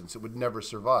long distance. It would never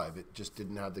survive. It just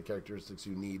didn't have the characteristics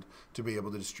you need to be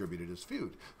able to distribute it as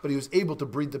food. But he was able to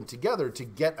breed them together to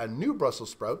get a new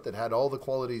Brussels sprout that had all the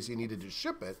qualities he needed to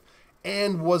ship it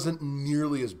and wasn't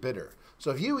nearly as bitter. So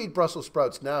if you eat Brussels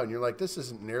sprouts now and you're like, this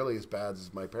isn't nearly as bad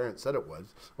as my parents said it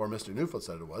was, or Mr. Neufeld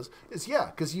said it was, it's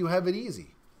because you have it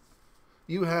easy.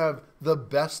 You have the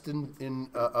best in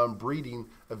breeding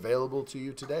available to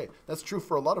you today. That's true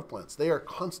for a lot of plants. They are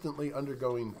constantly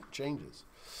undergoing changes.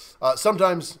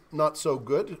 Sometimes not so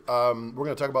good. We're going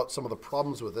to talk about some of the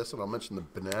problems with this, and I'll mention the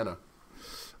banana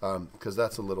because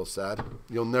that's a little sad.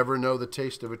 You'll never know the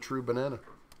taste of a true banana.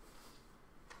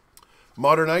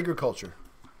 Modern agriculture.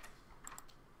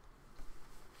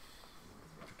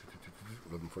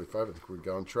 11:45, I think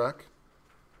we're on track.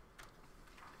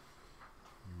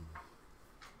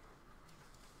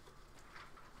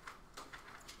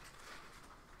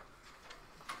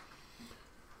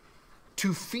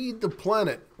 To feed the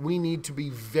planet, we need to be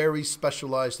very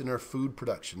specialized in our food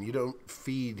production. You don't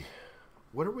feed,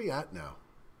 what are we at now?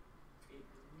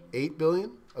 8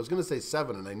 billion? I was going to say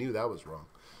 7, and I knew that was wrong.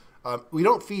 We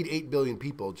don't feed 8 billion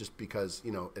people just because,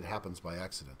 it happens by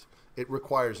accident. It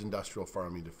requires industrial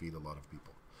farming to feed a lot of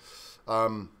people.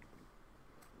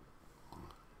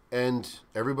 And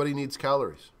everybody needs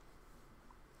calories.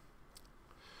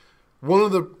 One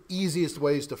of the easiest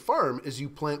ways to farm is you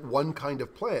plant one kind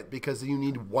of plant because you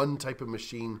need one type of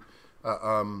machine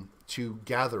to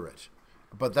gather it.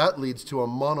 But that leads to a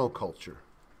monoculture.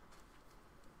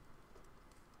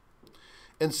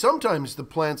 And sometimes the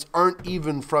plants aren't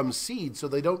even from seed, so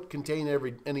they don't contain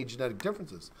any genetic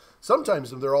differences.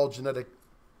 Sometimes they're all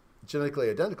genetically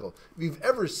identical. If you've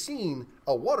ever seen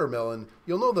a watermelon,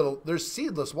 you'll know that there's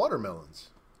seedless watermelons.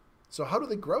 So how do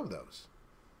they grow those?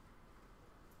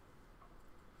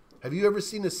 Have you ever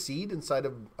seen a seed inside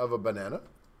of a banana?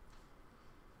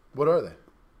 What are they?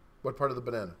 What part of the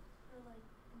banana? Like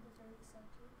in the very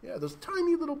center. Yeah, those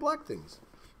tiny little black things.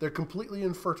 They're completely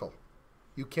infertile.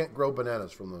 You can't grow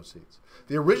bananas from those seeds.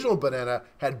 The original banana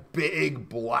had big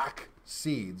black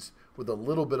seeds with a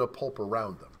little bit of pulp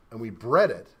around them. And we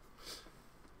bred it.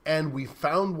 And we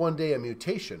found one day a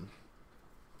mutation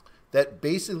that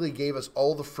basically gave us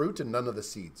all the fruit and none of the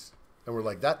seeds. And we're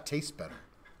like, that tastes better.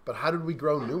 But how did we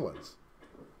grow new ones?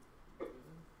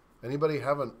 Anybody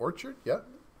have an orchard? Yeah? You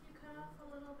cut off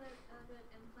a little bit of it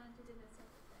and plant it in a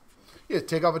separate thing. Yeah,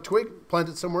 take off a twig, plant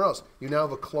it somewhere else. You now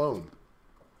have a clone.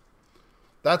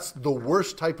 That's the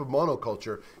worst type of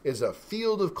monoculture, is a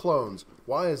field of clones.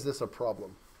 Why is this a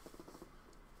problem?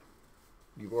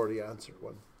 You've already answered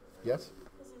one. Yes?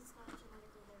 Because it's not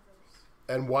genetically diverse.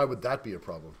 And why would that be a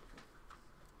problem?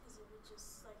 Because it would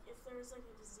just, if there was a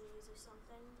disease or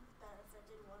something that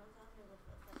affected one of them, it would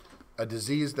affect all. A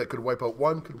disease that could wipe out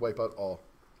one could wipe out all.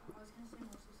 I was going to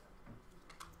say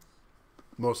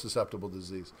most susceptible to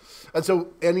disease. Most susceptible disease. And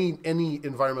so any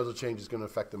environmental change is going to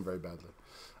affect them very badly.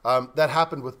 That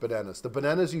happened with bananas. The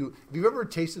bananas, if you've ever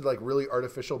tasted really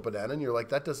artificial banana and you're like,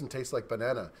 that doesn't taste like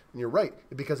banana. And you're right,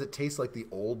 because it tastes like the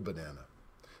old banana.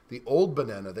 The old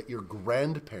banana that your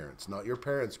grandparents, not your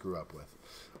parents, grew up with,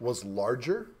 was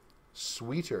larger,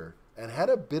 sweeter, and had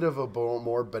a bit of a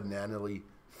more banana-y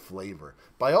flavor.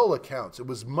 By all accounts, it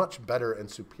was much better and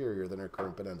superior than our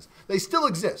current bananas. They still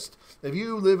exist. If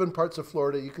you live in parts of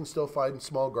Florida, you can still find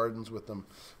small gardens with them.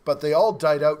 But they all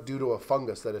died out due to a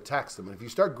fungus that attacks them. And if you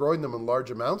start growing them in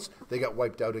large amounts, they get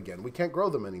wiped out again. We can't grow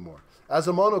them anymore. As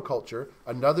a monoculture,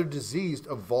 another disease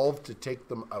evolved to take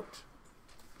them out.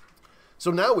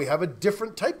 So now we have a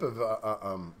different type of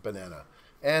banana.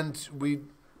 And we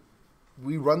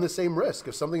run the same risk.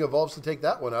 If something evolves to take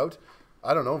that one out,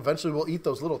 I don't know, eventually we'll eat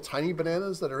those little tiny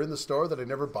bananas that are in the store that I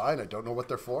never buy and I don't know what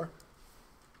they're for.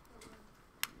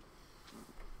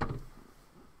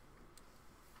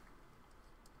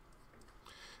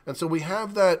 And so we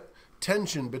have that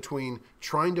tension between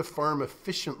trying to farm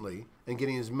efficiently and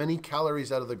getting as many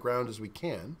calories out of the ground as we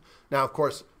can. Now, of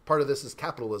course, part of this is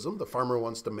capitalism. The farmer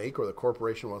wants to make, or the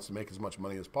corporation wants to make, as much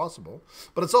money as possible.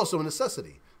 But it's also a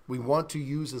necessity. We want to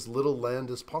use as little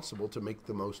land as possible to make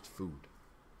the most food.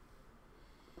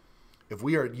 If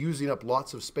we are using up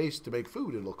lots of space to make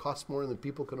food, it'll cost more and then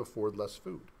people can afford less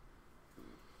food.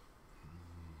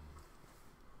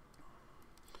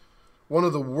 One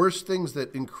of the worst things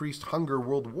that increased hunger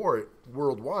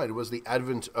worldwide was the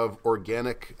advent of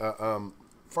organic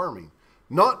farming.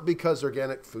 Not because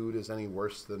organic food is any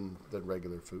worse than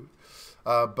regular food,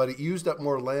 but it used up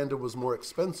more land and was more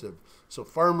expensive. So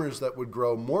farmers that would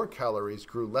grow more calories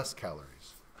grew less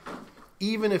calories.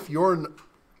 Even if you're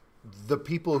the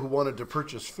people who wanted to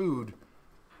purchase food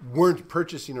weren't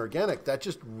purchasing organic, that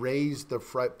just raised the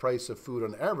price of food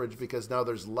on average because now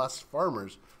there's less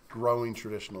farmers growing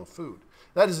traditional food.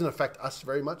 That doesn't affect us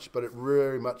very much, but it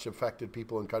very much affected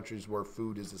people in countries where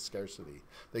food is a scarcity.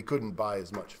 They couldn't buy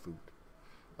as much food.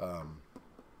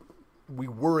 We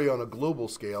worry on a global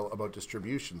scale about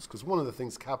distributions because one of the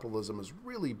things capitalism is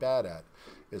really bad at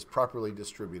is properly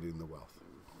distributing the wealth.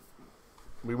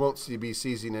 We won't be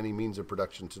seizing any means of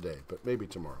production today, but maybe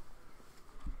tomorrow.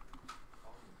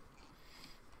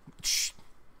 Shh.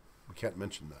 We can't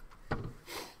mention that.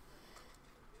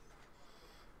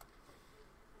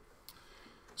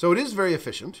 So it is very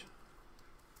efficient.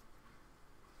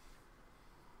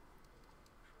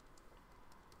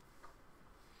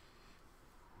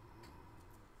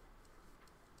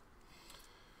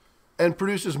 And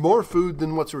produces more food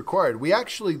than what's required.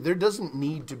 There doesn't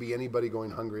need to be anybody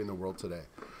going hungry in the world today.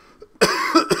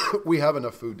 We have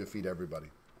enough food to feed everybody.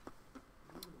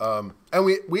 And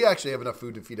we actually have enough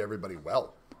food to feed everybody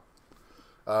well.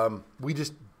 We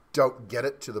just don't get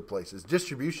it to the places.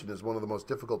 Distribution is one of the most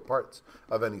difficult parts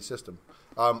of any system.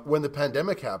 When the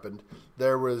pandemic happened,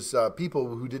 there was people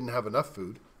who didn't have enough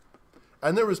food.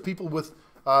 And there was people with,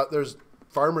 there's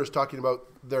farmers talking about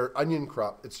their onion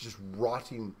crop. It's just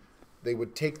rotting. They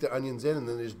would take the onions in and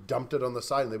then they just dumped it on the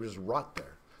side and they would just rot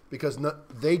there. Because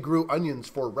they grew onions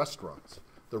for restaurants.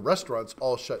 The restaurants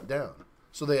all shut down.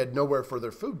 So they had nowhere for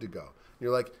their food to go.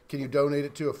 You're like, can you donate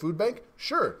it to a food bank?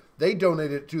 Sure. They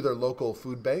donated it to their local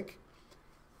food bank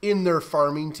in their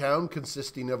farming town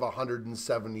consisting of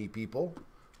 170 people.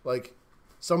 Like,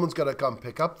 someone's got to come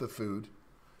pick up the food,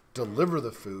 deliver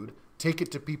the food, take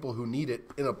it to people who need it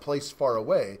in a place far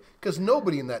away because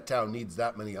nobody in that town needs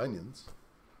that many onions.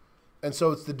 And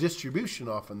so it's the distribution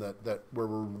often that where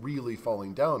we're really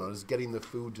falling down on is getting the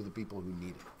food to the people who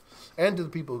need it and to the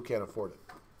people who can't afford it.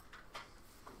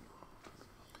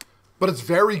 But it's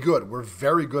very good. We're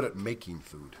very good at making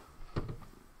food.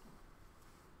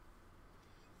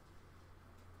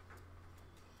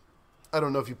 I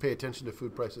don't know if you pay attention to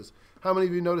food prices. How many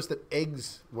of you noticed that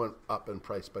eggs went up in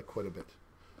price by quite a bit?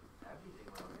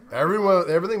 Everything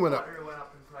went up. Butter went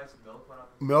up in price. Milk went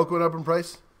up. Milk went up in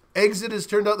price. Eggs, it has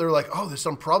turned out, they're like, oh, there's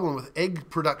some problem with egg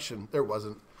production. There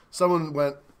wasn't. Someone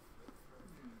went,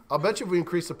 I'll bet you if we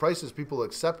increase the prices, people will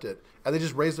accept it. And they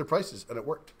just raised their prices, and it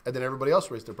worked. And then everybody else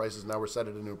raised their prices, and now we're set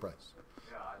at a new price.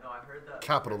 Yeah, no, I heard that.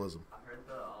 Capitalism. I heard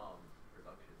the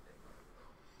production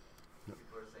thing.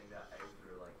 People are saying that eggs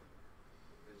are like,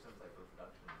 there's some type of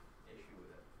production issue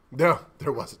with it. No,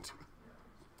 there wasn't.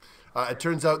 It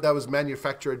turns out that was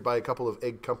manufactured by a couple of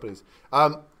egg companies.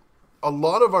 A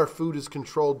lot of our food is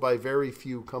controlled by very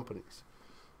few companies.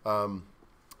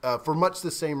 For much the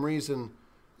same reason,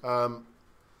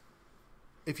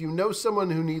 if you know someone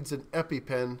who needs an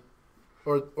EpiPen,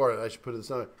 or I should put it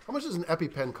this way, how much does an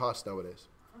EpiPen cost nowadays?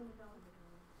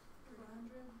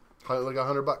 Like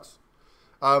 $100.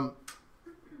 4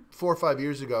 or 5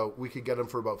 years ago, we could get them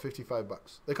for about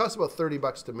 $55. They cost about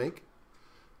 $30 to make.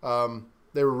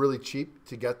 They were really cheap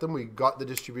to get them. We got the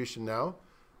distribution now.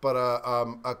 But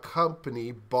a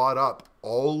company bought up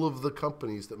all of the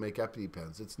companies that make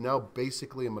EpiPens. It's now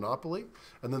basically a monopoly,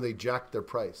 and then they jacked their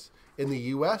price. In the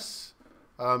U.S.,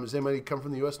 does anybody come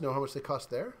from the U.S. know how much they cost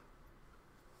there?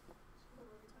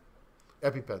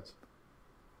 EpiPens.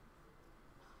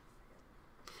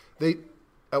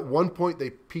 At one point, they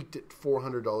peaked at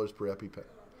 $400 per EpiPen.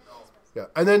 Yeah,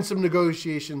 and then some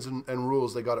negotiations and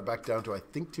rules, they got it back down to, I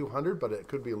think, $200, but it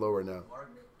could be lower now.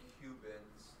 Mark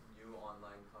Cuban's new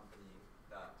online company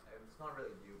that, it's not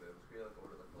really new, but it was created like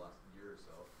over like the last year or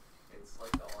so. It's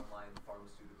like the online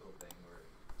pharmaceutical thing where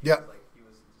he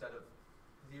was instead of,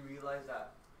 he realized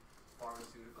that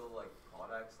pharmaceutical like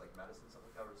products, like medicine, stuff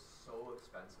like that were so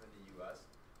expensive in the US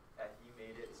that he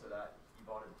made it so that he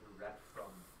bought it direct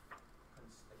from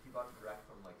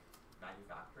like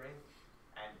manufacturing.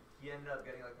 And he ended up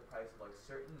getting like the price of like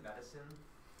certain medicine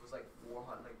was like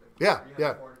 400, like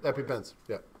EpiPens,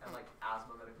 and like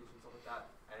asthma medication, stuff like that.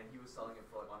 And he was selling it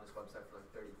for like on his website for like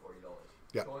 $30-40.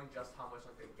 Yeah. Showing just how much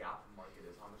like the gap in market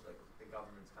is, how much like the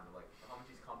government's kind of like, how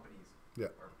much these companies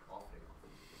are profiting off.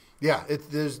 Yeah,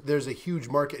 there's a huge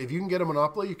market. If you can get a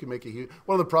monopoly, you can make a huge.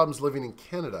 One of the problems living in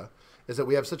Canada is that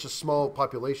we have such a small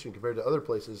population compared to other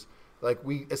places. Like,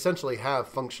 we essentially have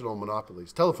functional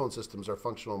monopolies. Telephone systems are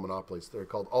functional monopolies. They're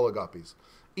called oligopolies.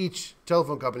 Each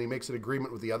telephone company makes an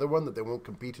agreement with the other one that they won't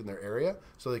compete in their area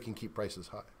so they can keep prices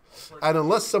high. And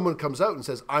unless someone comes out and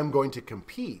says, I'm going to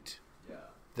compete,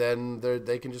 then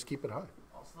they can just keep it high.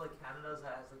 Also, like, Canada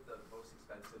has like the most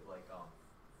expensive like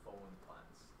phone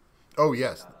plans. Oh,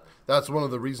 yes. That's one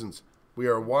of the reasons. We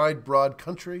are a wide, broad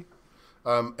country,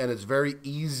 And it's very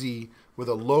easy with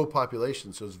a low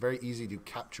population, so it's very easy to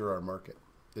capture our market.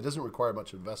 It doesn't require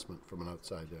much investment from an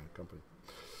outside company.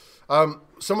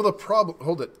 Some of the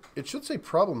hold it. It should say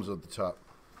problems at the top.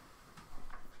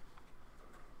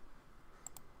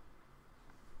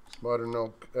 Modern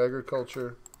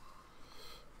agriculture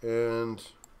and Does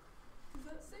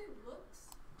that say looks?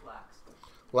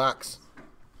 lax.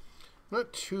 I'm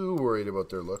not too worried about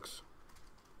their looks.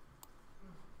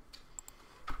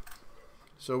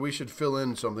 So we should fill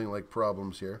in something like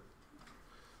problems here.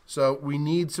 So we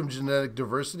need some genetic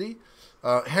diversity.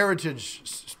 Heritage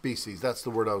species, that's the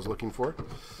word I was looking for.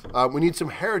 We need some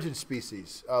heritage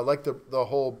species, like the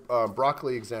whole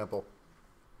broccoli example.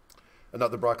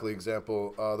 Not the broccoli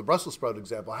example, the Brussels sprout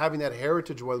example. Having that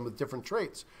heritage one with different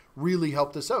traits really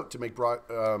helped us out to make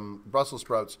Brussels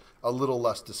sprouts a little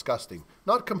less disgusting.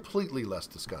 Not completely less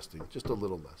disgusting, just a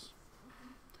little less.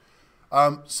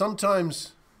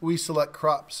 Sometimes we select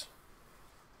crops.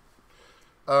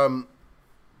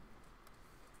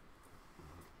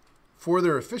 For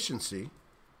their efficiency,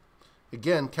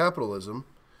 again, capitalism,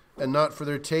 and not for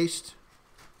their taste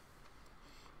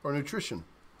or nutrition.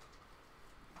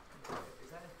 Is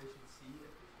that efficiencies,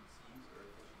 or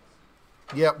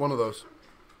efficiency? Yeah, one of those.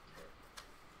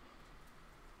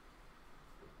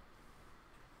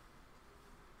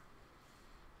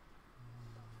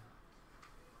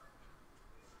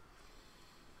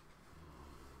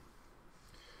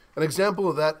 An example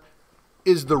of that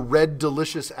is the Red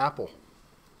Delicious apple.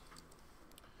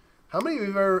 How many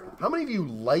of you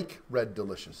like Red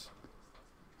Delicious?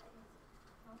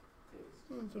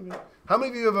 How many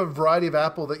of you have a variety of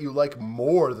apple that you like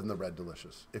more than the Red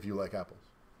Delicious, if you like apples?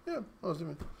 Yeah,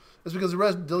 it's because the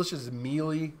Red Delicious is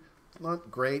mealy,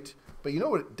 not great, but you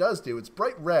know what it does do? It's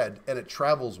bright red and it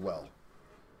travels well.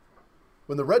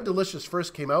 When the Red Delicious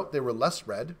first came out, they were less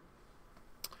red,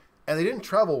 and they didn't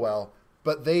travel well,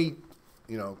 but they,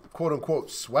 quote unquote,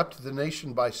 swept the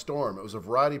nation by storm. It was a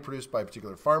variety produced by a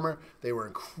particular farmer. They were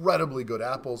incredibly good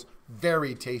apples,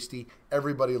 very tasty.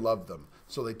 Everybody loved them.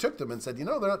 So they took them and said, they're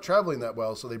not traveling that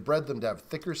well. So they bred them to have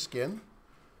thicker skin,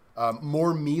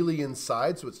 more mealy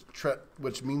inside, so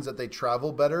which means that they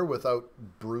travel better without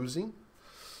bruising.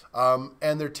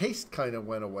 And their taste kind of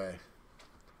went away.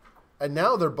 And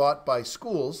now they're bought by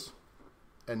schools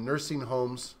and nursing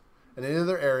homes and any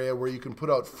other area where you can put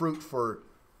out fruit for,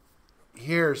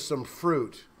 here's some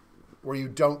fruit, where you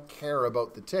don't care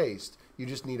about the taste. You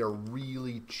just need a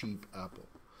really cheap apple.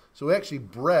 So we actually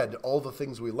bred all the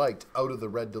things we liked out of the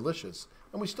Red Delicious,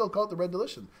 and we still call it the Red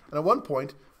Delicious. And at one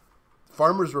point,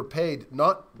 farmers were paid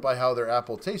not by how their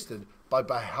apple tasted, but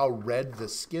by how red the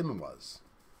skin was.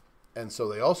 And so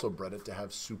they also bred it to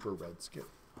have super red skin.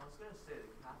 I was gonna say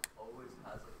the cat always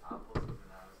has apples and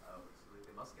bananas out, so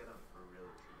they must get them for really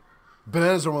cheap.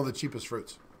 Bananas are one of the cheapest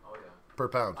fruits. Oh yeah. Per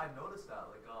pound. I noticed that.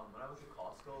 When I was at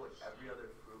Costco, every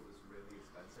other fruit was really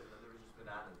expensive, and then there was just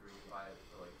bananas where you can buy it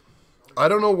for I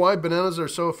don't know why bananas are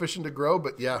so efficient to grow,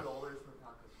 but yeah. $2 per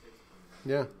pack of 6 of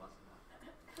them. Yeah. Less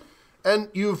than that. And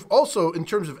you've also, in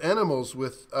terms of animals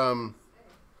with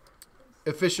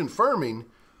efficient farming,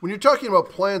 when you're talking about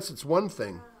plants, it's one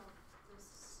thing.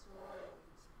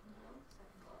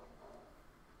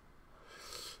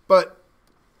 But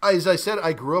as I said,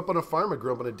 I grew up on a farm. I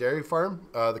grew up on a dairy farm.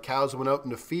 The cows went out in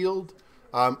the field.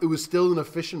 It was still an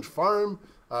efficient farm,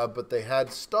 but they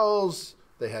had stalls,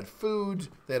 they had food,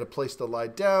 they had a place to lie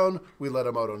down. We let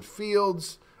them out on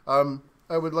fields.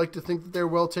 I would like to think that they're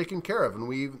well taken care of, and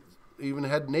we even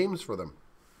had names for them.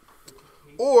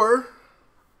 Or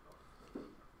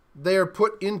they are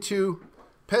put into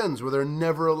pens where they're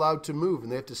never allowed to move,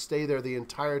 and they have to stay there the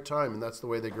entire time, and that's the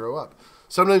way they grow up.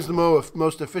 Sometimes the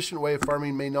most efficient way of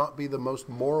farming may not be the most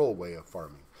moral way of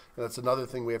farming. And that's another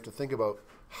thing we have to think about,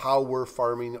 how we're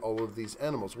farming all of these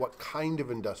animals. What kind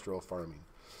of industrial farming?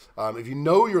 If you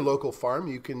know your local farm,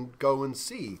 you can go and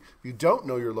see. If you don't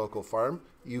know your local farm,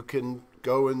 you can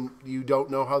go and you don't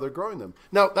know how they're growing them.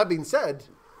 Now, that being said,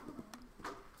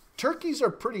 turkeys are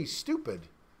pretty stupid.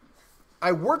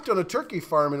 I worked on a turkey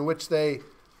farm in which they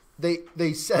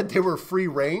said they were free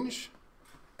range,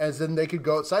 as in they could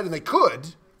go outside, and they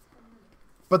could,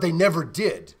 but they never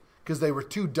did because they were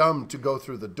too dumb to go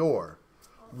through the door.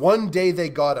 One day they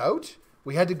got out,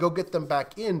 we had to go get them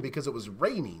back in because it was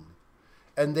raining.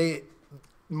 And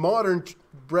modern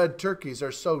bred turkeys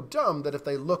are so dumb that if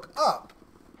they look up,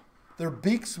 their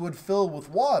beaks would fill with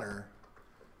water,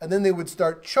 and then they would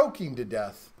start choking to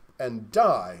death and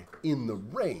die in the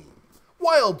rain.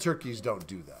 Wild turkeys don't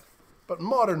do that, but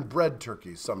modern bred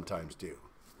turkeys sometimes do.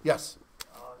 Yes?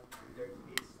 Their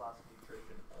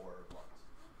taste/nutrition or what?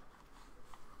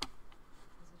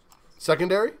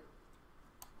 Secondary?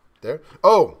 There.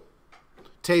 Oh,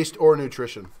 taste or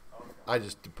nutrition. I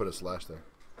just put a slash there.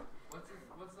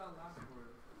 What's that last word?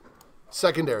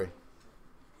 Secondary.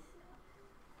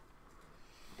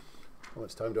 How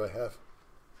much time do I have?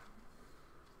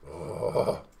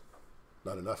 Oh,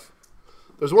 not enough.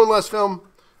 There's one last film.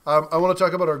 I want to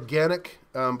talk about organic,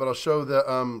 but I'll show the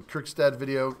Kirkstad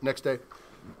video next day.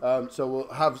 So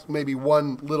we'll have maybe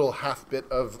one little half bit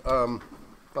of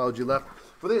biology left.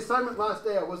 For the assignment last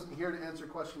day, I wasn't here to answer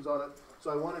questions on it, so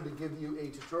I wanted to give you a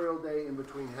tutorial day in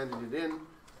between handing it in.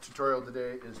 The tutorial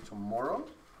today is tomorrow.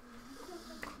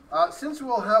 Since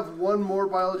we'll have one more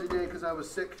biology day because I was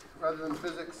sick rather than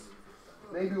physics,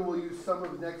 maybe we'll use some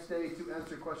of next day to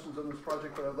answer questions on this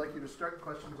project, but I'd like you to start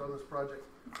questions on this project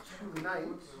tonight.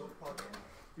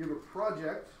 You have a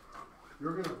project.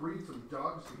 You're going to breed some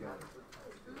dogs together.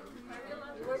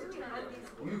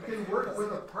 You can work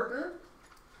with a partner.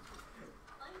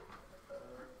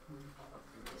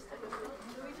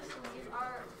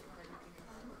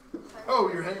 Oh,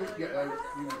 you're hanging. Yeah,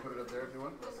 you can put it up there if you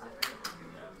want.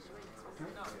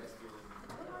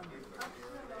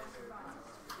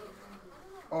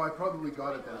 Oh, I probably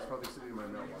got it then. It's probably sitting in my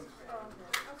mailbox.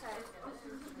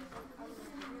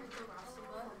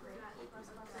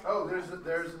 Oh, there's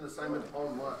an assignment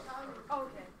online. Oh,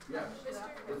 okay. Yeah, it's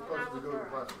supposed to go to the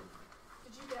classroom.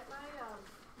 Did you get my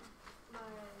my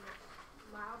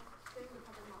lab thing, the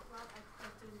public health lab? I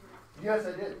didn't do it. Yes,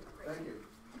 I did. Thank you.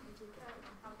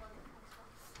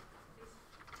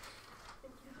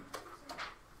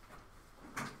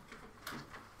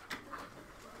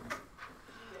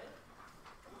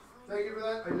 Thank you for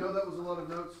that. I know that was a lot of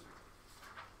notes.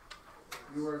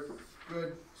 You were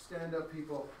good stand-up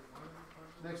people.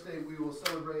 Next day we will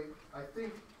celebrate. I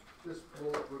think this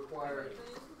will require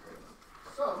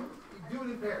some. You do it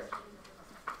in pairs.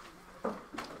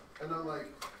 And I'm like,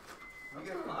 Did we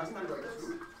get class time for this?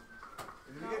 Did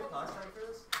we get class time for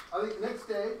this? I think next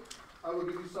day I will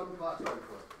give you some class time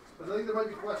for it. But I think there might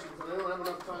be questions, and I don't have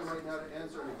enough time right now to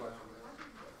answer any questions.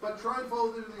 But try and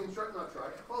follow through the instructions. Not try.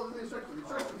 Follow through the instructions. The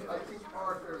instructions, I think,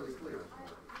 are fairly clear.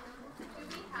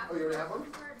 Oh, you already have one?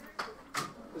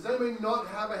 Does anybody not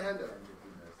have a handout?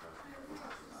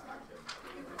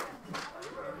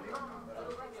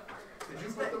 Did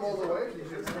you put them all away? Did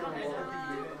you put them all away?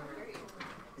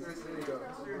 There you go.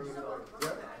 Yeah.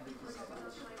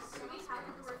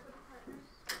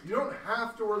 You don't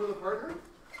have to work with a partner,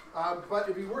 but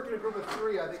if you work in a group of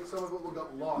 3, I think some of it will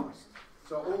get lost.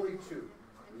 So only 2.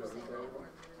 You don't need that one.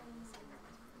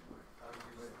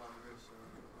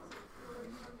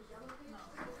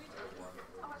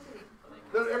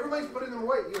 No, everybody's putting them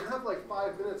away. You have like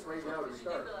 5 minutes right now to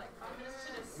start.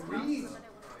 Read.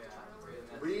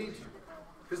 Read.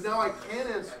 Because now I can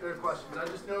answer their questions. I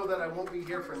just know that I won't be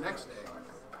here for next day.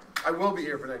 I will be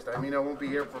here for next day. I mean, I won't be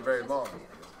here for very long.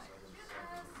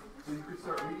 So you could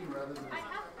start reading rather than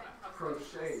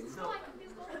crocheting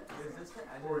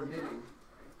or knitting.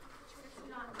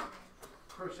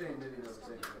 Crochet and knitting are the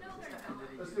same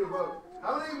thing. Let's do a vote.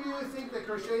 How many of you think that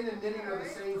crocheting and knitting are the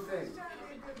same thing?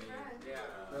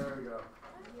 There we go.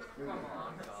 Come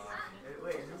on.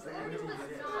 Wait, is this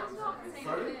like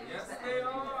Pardon? Yes, they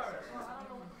are.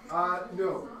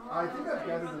 No. I think I've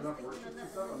gathered enough worksheets and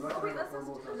stuff. I'm not going to have a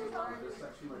formal assessment on this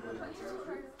section like I did in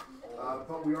chemistry.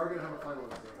 But we are going to have a final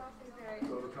exam.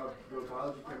 So it'll cover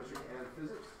biology, chemistry, and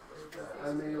physics.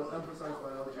 And they'll emphasize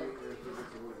biology and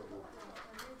physics a little bit more.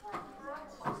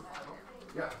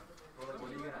 Yeah.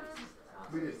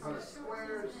 We did Punnett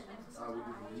squares. We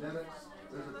did genetics.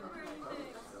 There's a ton of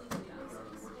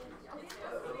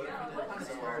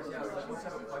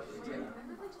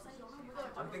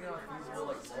I'm thinking of feasible,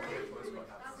 like, multiple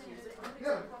choice questions.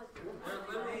 Yeah. They're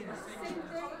literally the same thing.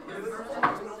 They're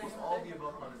almost all the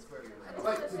above Punnett square.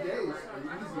 Like today's, an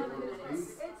easy one would be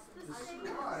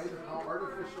describe how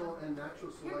artificial and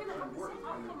natural selection work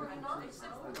and the differences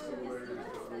and similarities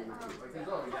between the two. Like there's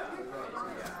always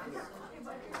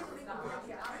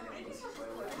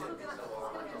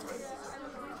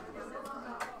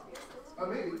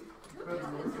maybe. It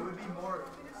would be more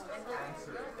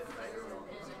answer than right or wrong.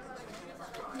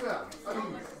 Yeah, I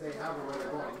mean, they have a right or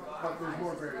wrong, but there's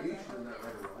more variation in that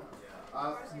right or wrong.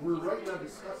 We're right now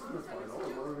discussing the final,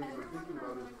 and one of the things we're thinking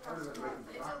about is part of it making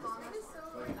practice.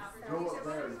 Like, go up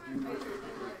there and do this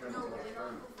particular chemical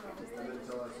experiment, and then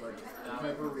tell us, like, the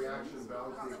type of reaction,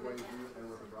 balance the equation, and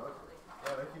what the product is.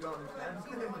 Yeah, but if you don't understand,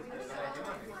 then I do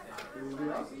understand. It would be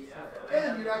awesome.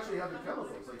 And you'd actually have the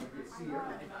chemicals, like you could see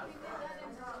everything.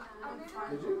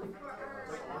 Did you?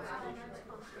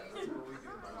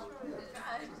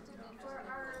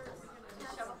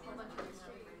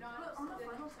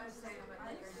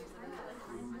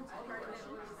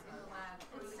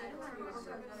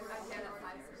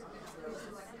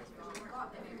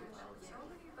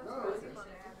 No, okay.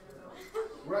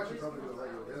 We're actually probably going to let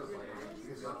you identify it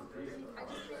because you have to read it.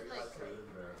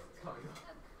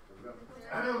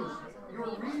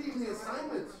 You're reading the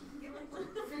assignment,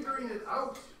 figuring it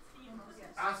out,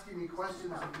 asking me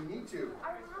questions if you need to. I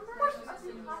remember a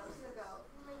few classes ago,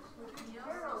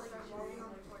 Harold started walking on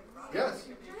the 45. Yes.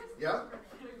 Yeah.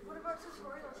 What about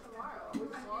tutorial tomorrow? Would you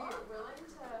be willing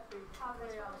to have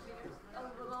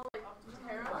a little like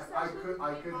tarot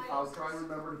session? I'll try and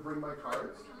remember to bring my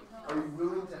cards. Are you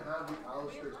willing to have the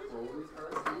Aleister Crowley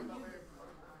card?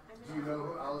 Do you know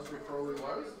who Aleister Crowley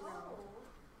was?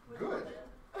 Good.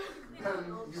 Then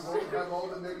you won't have all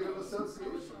the negative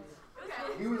associations.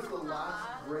 He was the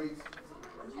last great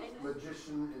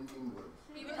magician in England.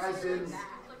 As in,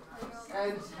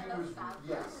 and he was,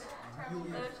 yes,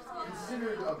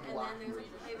 considered a black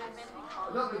magician.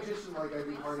 Not magician like I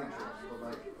do party tricks, but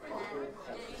like a whole cult.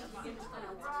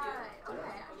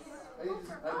 I've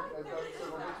got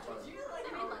several books by him.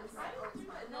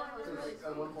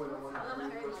 At one point I wanted to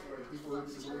read books by people who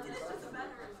didn't believe in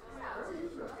science. Very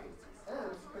interesting.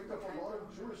 And picked up a lot of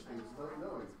Jewish things without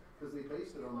knowing, because they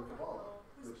based it on the Kabbalah,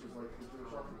 which is like the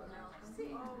Jewish alphabet.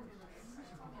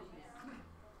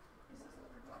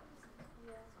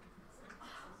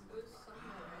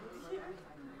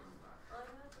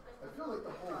 I feel like the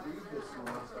whole read this in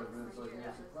the last 5 minutes, like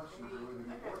answer questions, really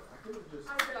important. I could have just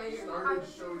started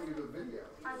showing you the video.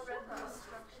 I read the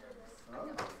instructions.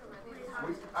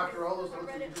 After all those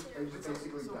notes, you just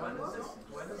basically So done.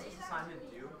 when is this assignment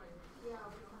due?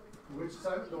 Which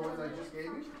assignment? The one I just gave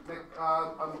you?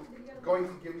 I'm going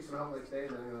to give you some help next day,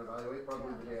 and then I'm going to evaluate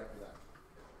probably the day after that.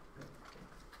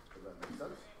 Does that make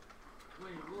sense?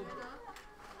 Wait, will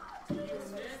do you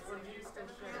knit or do you still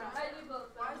share? I do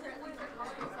both.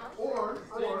 Or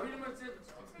So you pretty much did.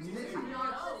 knitting.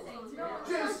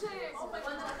 Just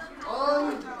on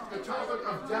the topic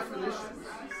of definitions.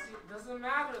 Doesn't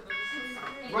matter.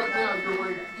 The Right now you're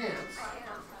wearing pants,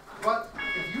 but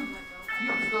if you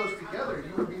fuse those together,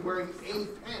 you would be wearing a pant,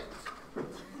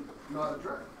 not a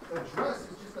dress. A dress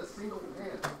is just a single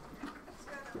pant.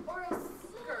 Or a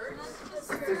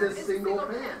skirt. It's a single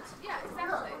pant. Yeah, Yeah,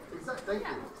 exactly. exactly. Thank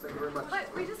you. Thank you very much.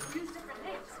 But we just use different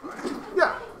names.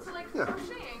 Yeah. So like Yeah.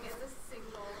 crocheting is a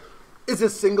single. It's a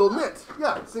single knit.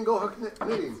 Yeah, single hook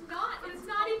knitting. It's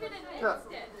not even a knit Yeah.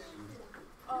 stitch.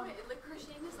 Oh, like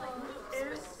crocheting is like loops, but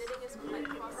knitting is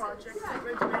like Project that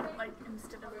we're doing like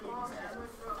instead of the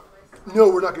exam. No,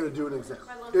 we're not going to do an exam.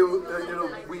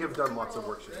 We have done lots of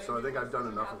worksheets, so I think I've done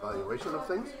enough evaluation of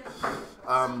things.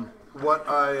 And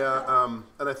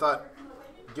I thought,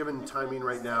 given timing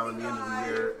right now and the end of the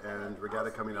year and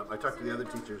regatta coming up, I talked to the other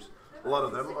teachers. A lot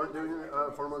of them aren't doing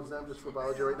a formal exam just for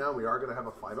biology right now. We are going to have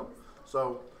a final.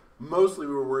 So mostly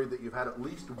we were worried that you've had at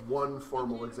least one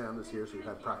formal exam this year, so you've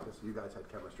had practice. You guys had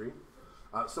chemistry.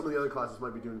 Some of the other classes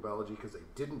might be doing biology because they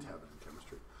didn't have it in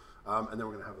chemistry. And then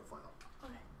we're going to have a final.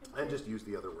 And just use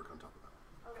the other work on top of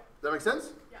that. Okay. Does that make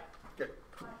sense? Yeah. Okay.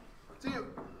 See you.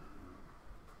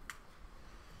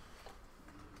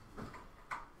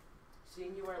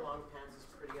 Seeing you wear long pants is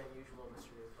pretty unusual,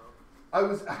 Mr. Newfeld. I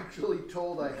was actually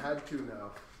told I had to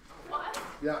now. What?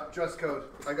 Yeah, dress code.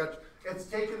 It's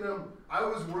taken them. I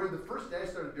was worried the first day I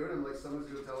started doing it, I'm like, someone's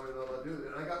going to tell me not allowed to do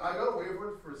it. And I got away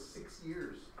with it for 6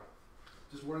 years.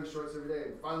 Just wearing shorts every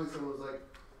day. And finally someone was like,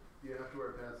 you have to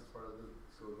wear pants as part of the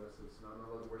school dress. It's not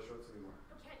allowed to wear shorts anymore.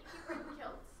 Can't you keep wearing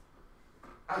kilts?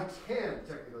 I can,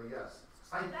 technically, yes.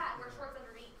 Like that, wear shorts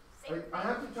underneath. Same I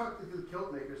have to talk to the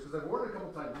kilt makers because I've worn it a couple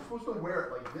times. You're supposed to wear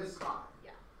it like this high.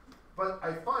 Yeah. But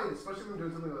I find, especially when I'm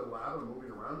doing something like a lab and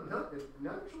moving around, it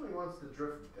naturally wants to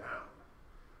drift down.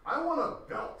 I want a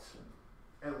belt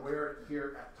and wear it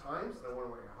here at times, and I want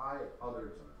to wear it high at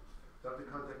other times. So I have to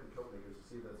contact the kilt makers to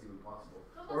see if that's even possible.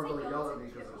 Those Or are they'll yell at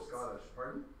me belted because they're kilts? Scottish.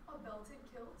 Pardon? A belted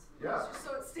kilt? Yeah. Just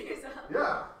so it stays up.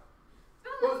 Yeah.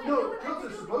 Well, no, kilts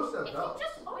are supposed to have belts.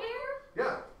 Just wear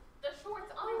Yeah. the shorts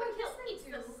on the kilt. It's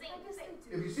the same thing.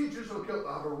 If you see a traditional kilt,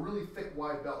 I'll have a really thick,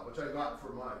 wide belt, which I got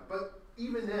for mine. But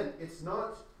even then, it's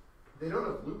not, they don't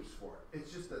have loops for it.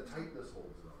 It's just the tightness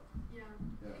holds it on. Yeah.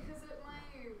 Yeah. Because at my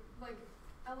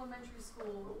elementary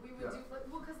school, we would Yeah. do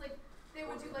because they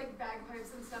would do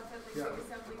bagpipes and stuff at Yeah. big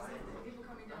assemblies and people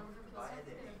coming down with their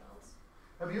kilts and belts.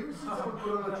 Have you ever seen someone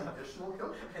put on a traditional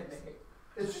kilt?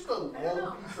 It's just a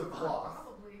long piece of cloth,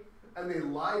 Probably. and they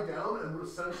lie down and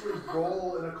essentially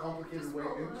roll in a complicated way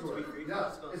into it.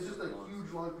 Yeah, it's just a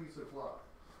huge long piece of cloth,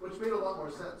 which made a lot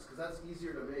more sense because that's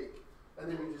easier to make.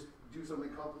 And then you just do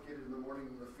something complicated in the morning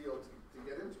in the field to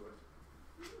get into it.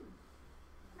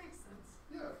 Makes sense.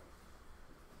 Yeah.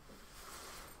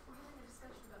 We're having a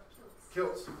discussion about kilts.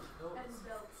 Kilts. and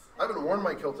belts. I haven't worn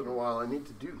my kilt in a while. I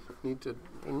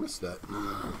missed that.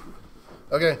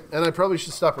 Okay, and I probably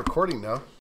should stop recording now.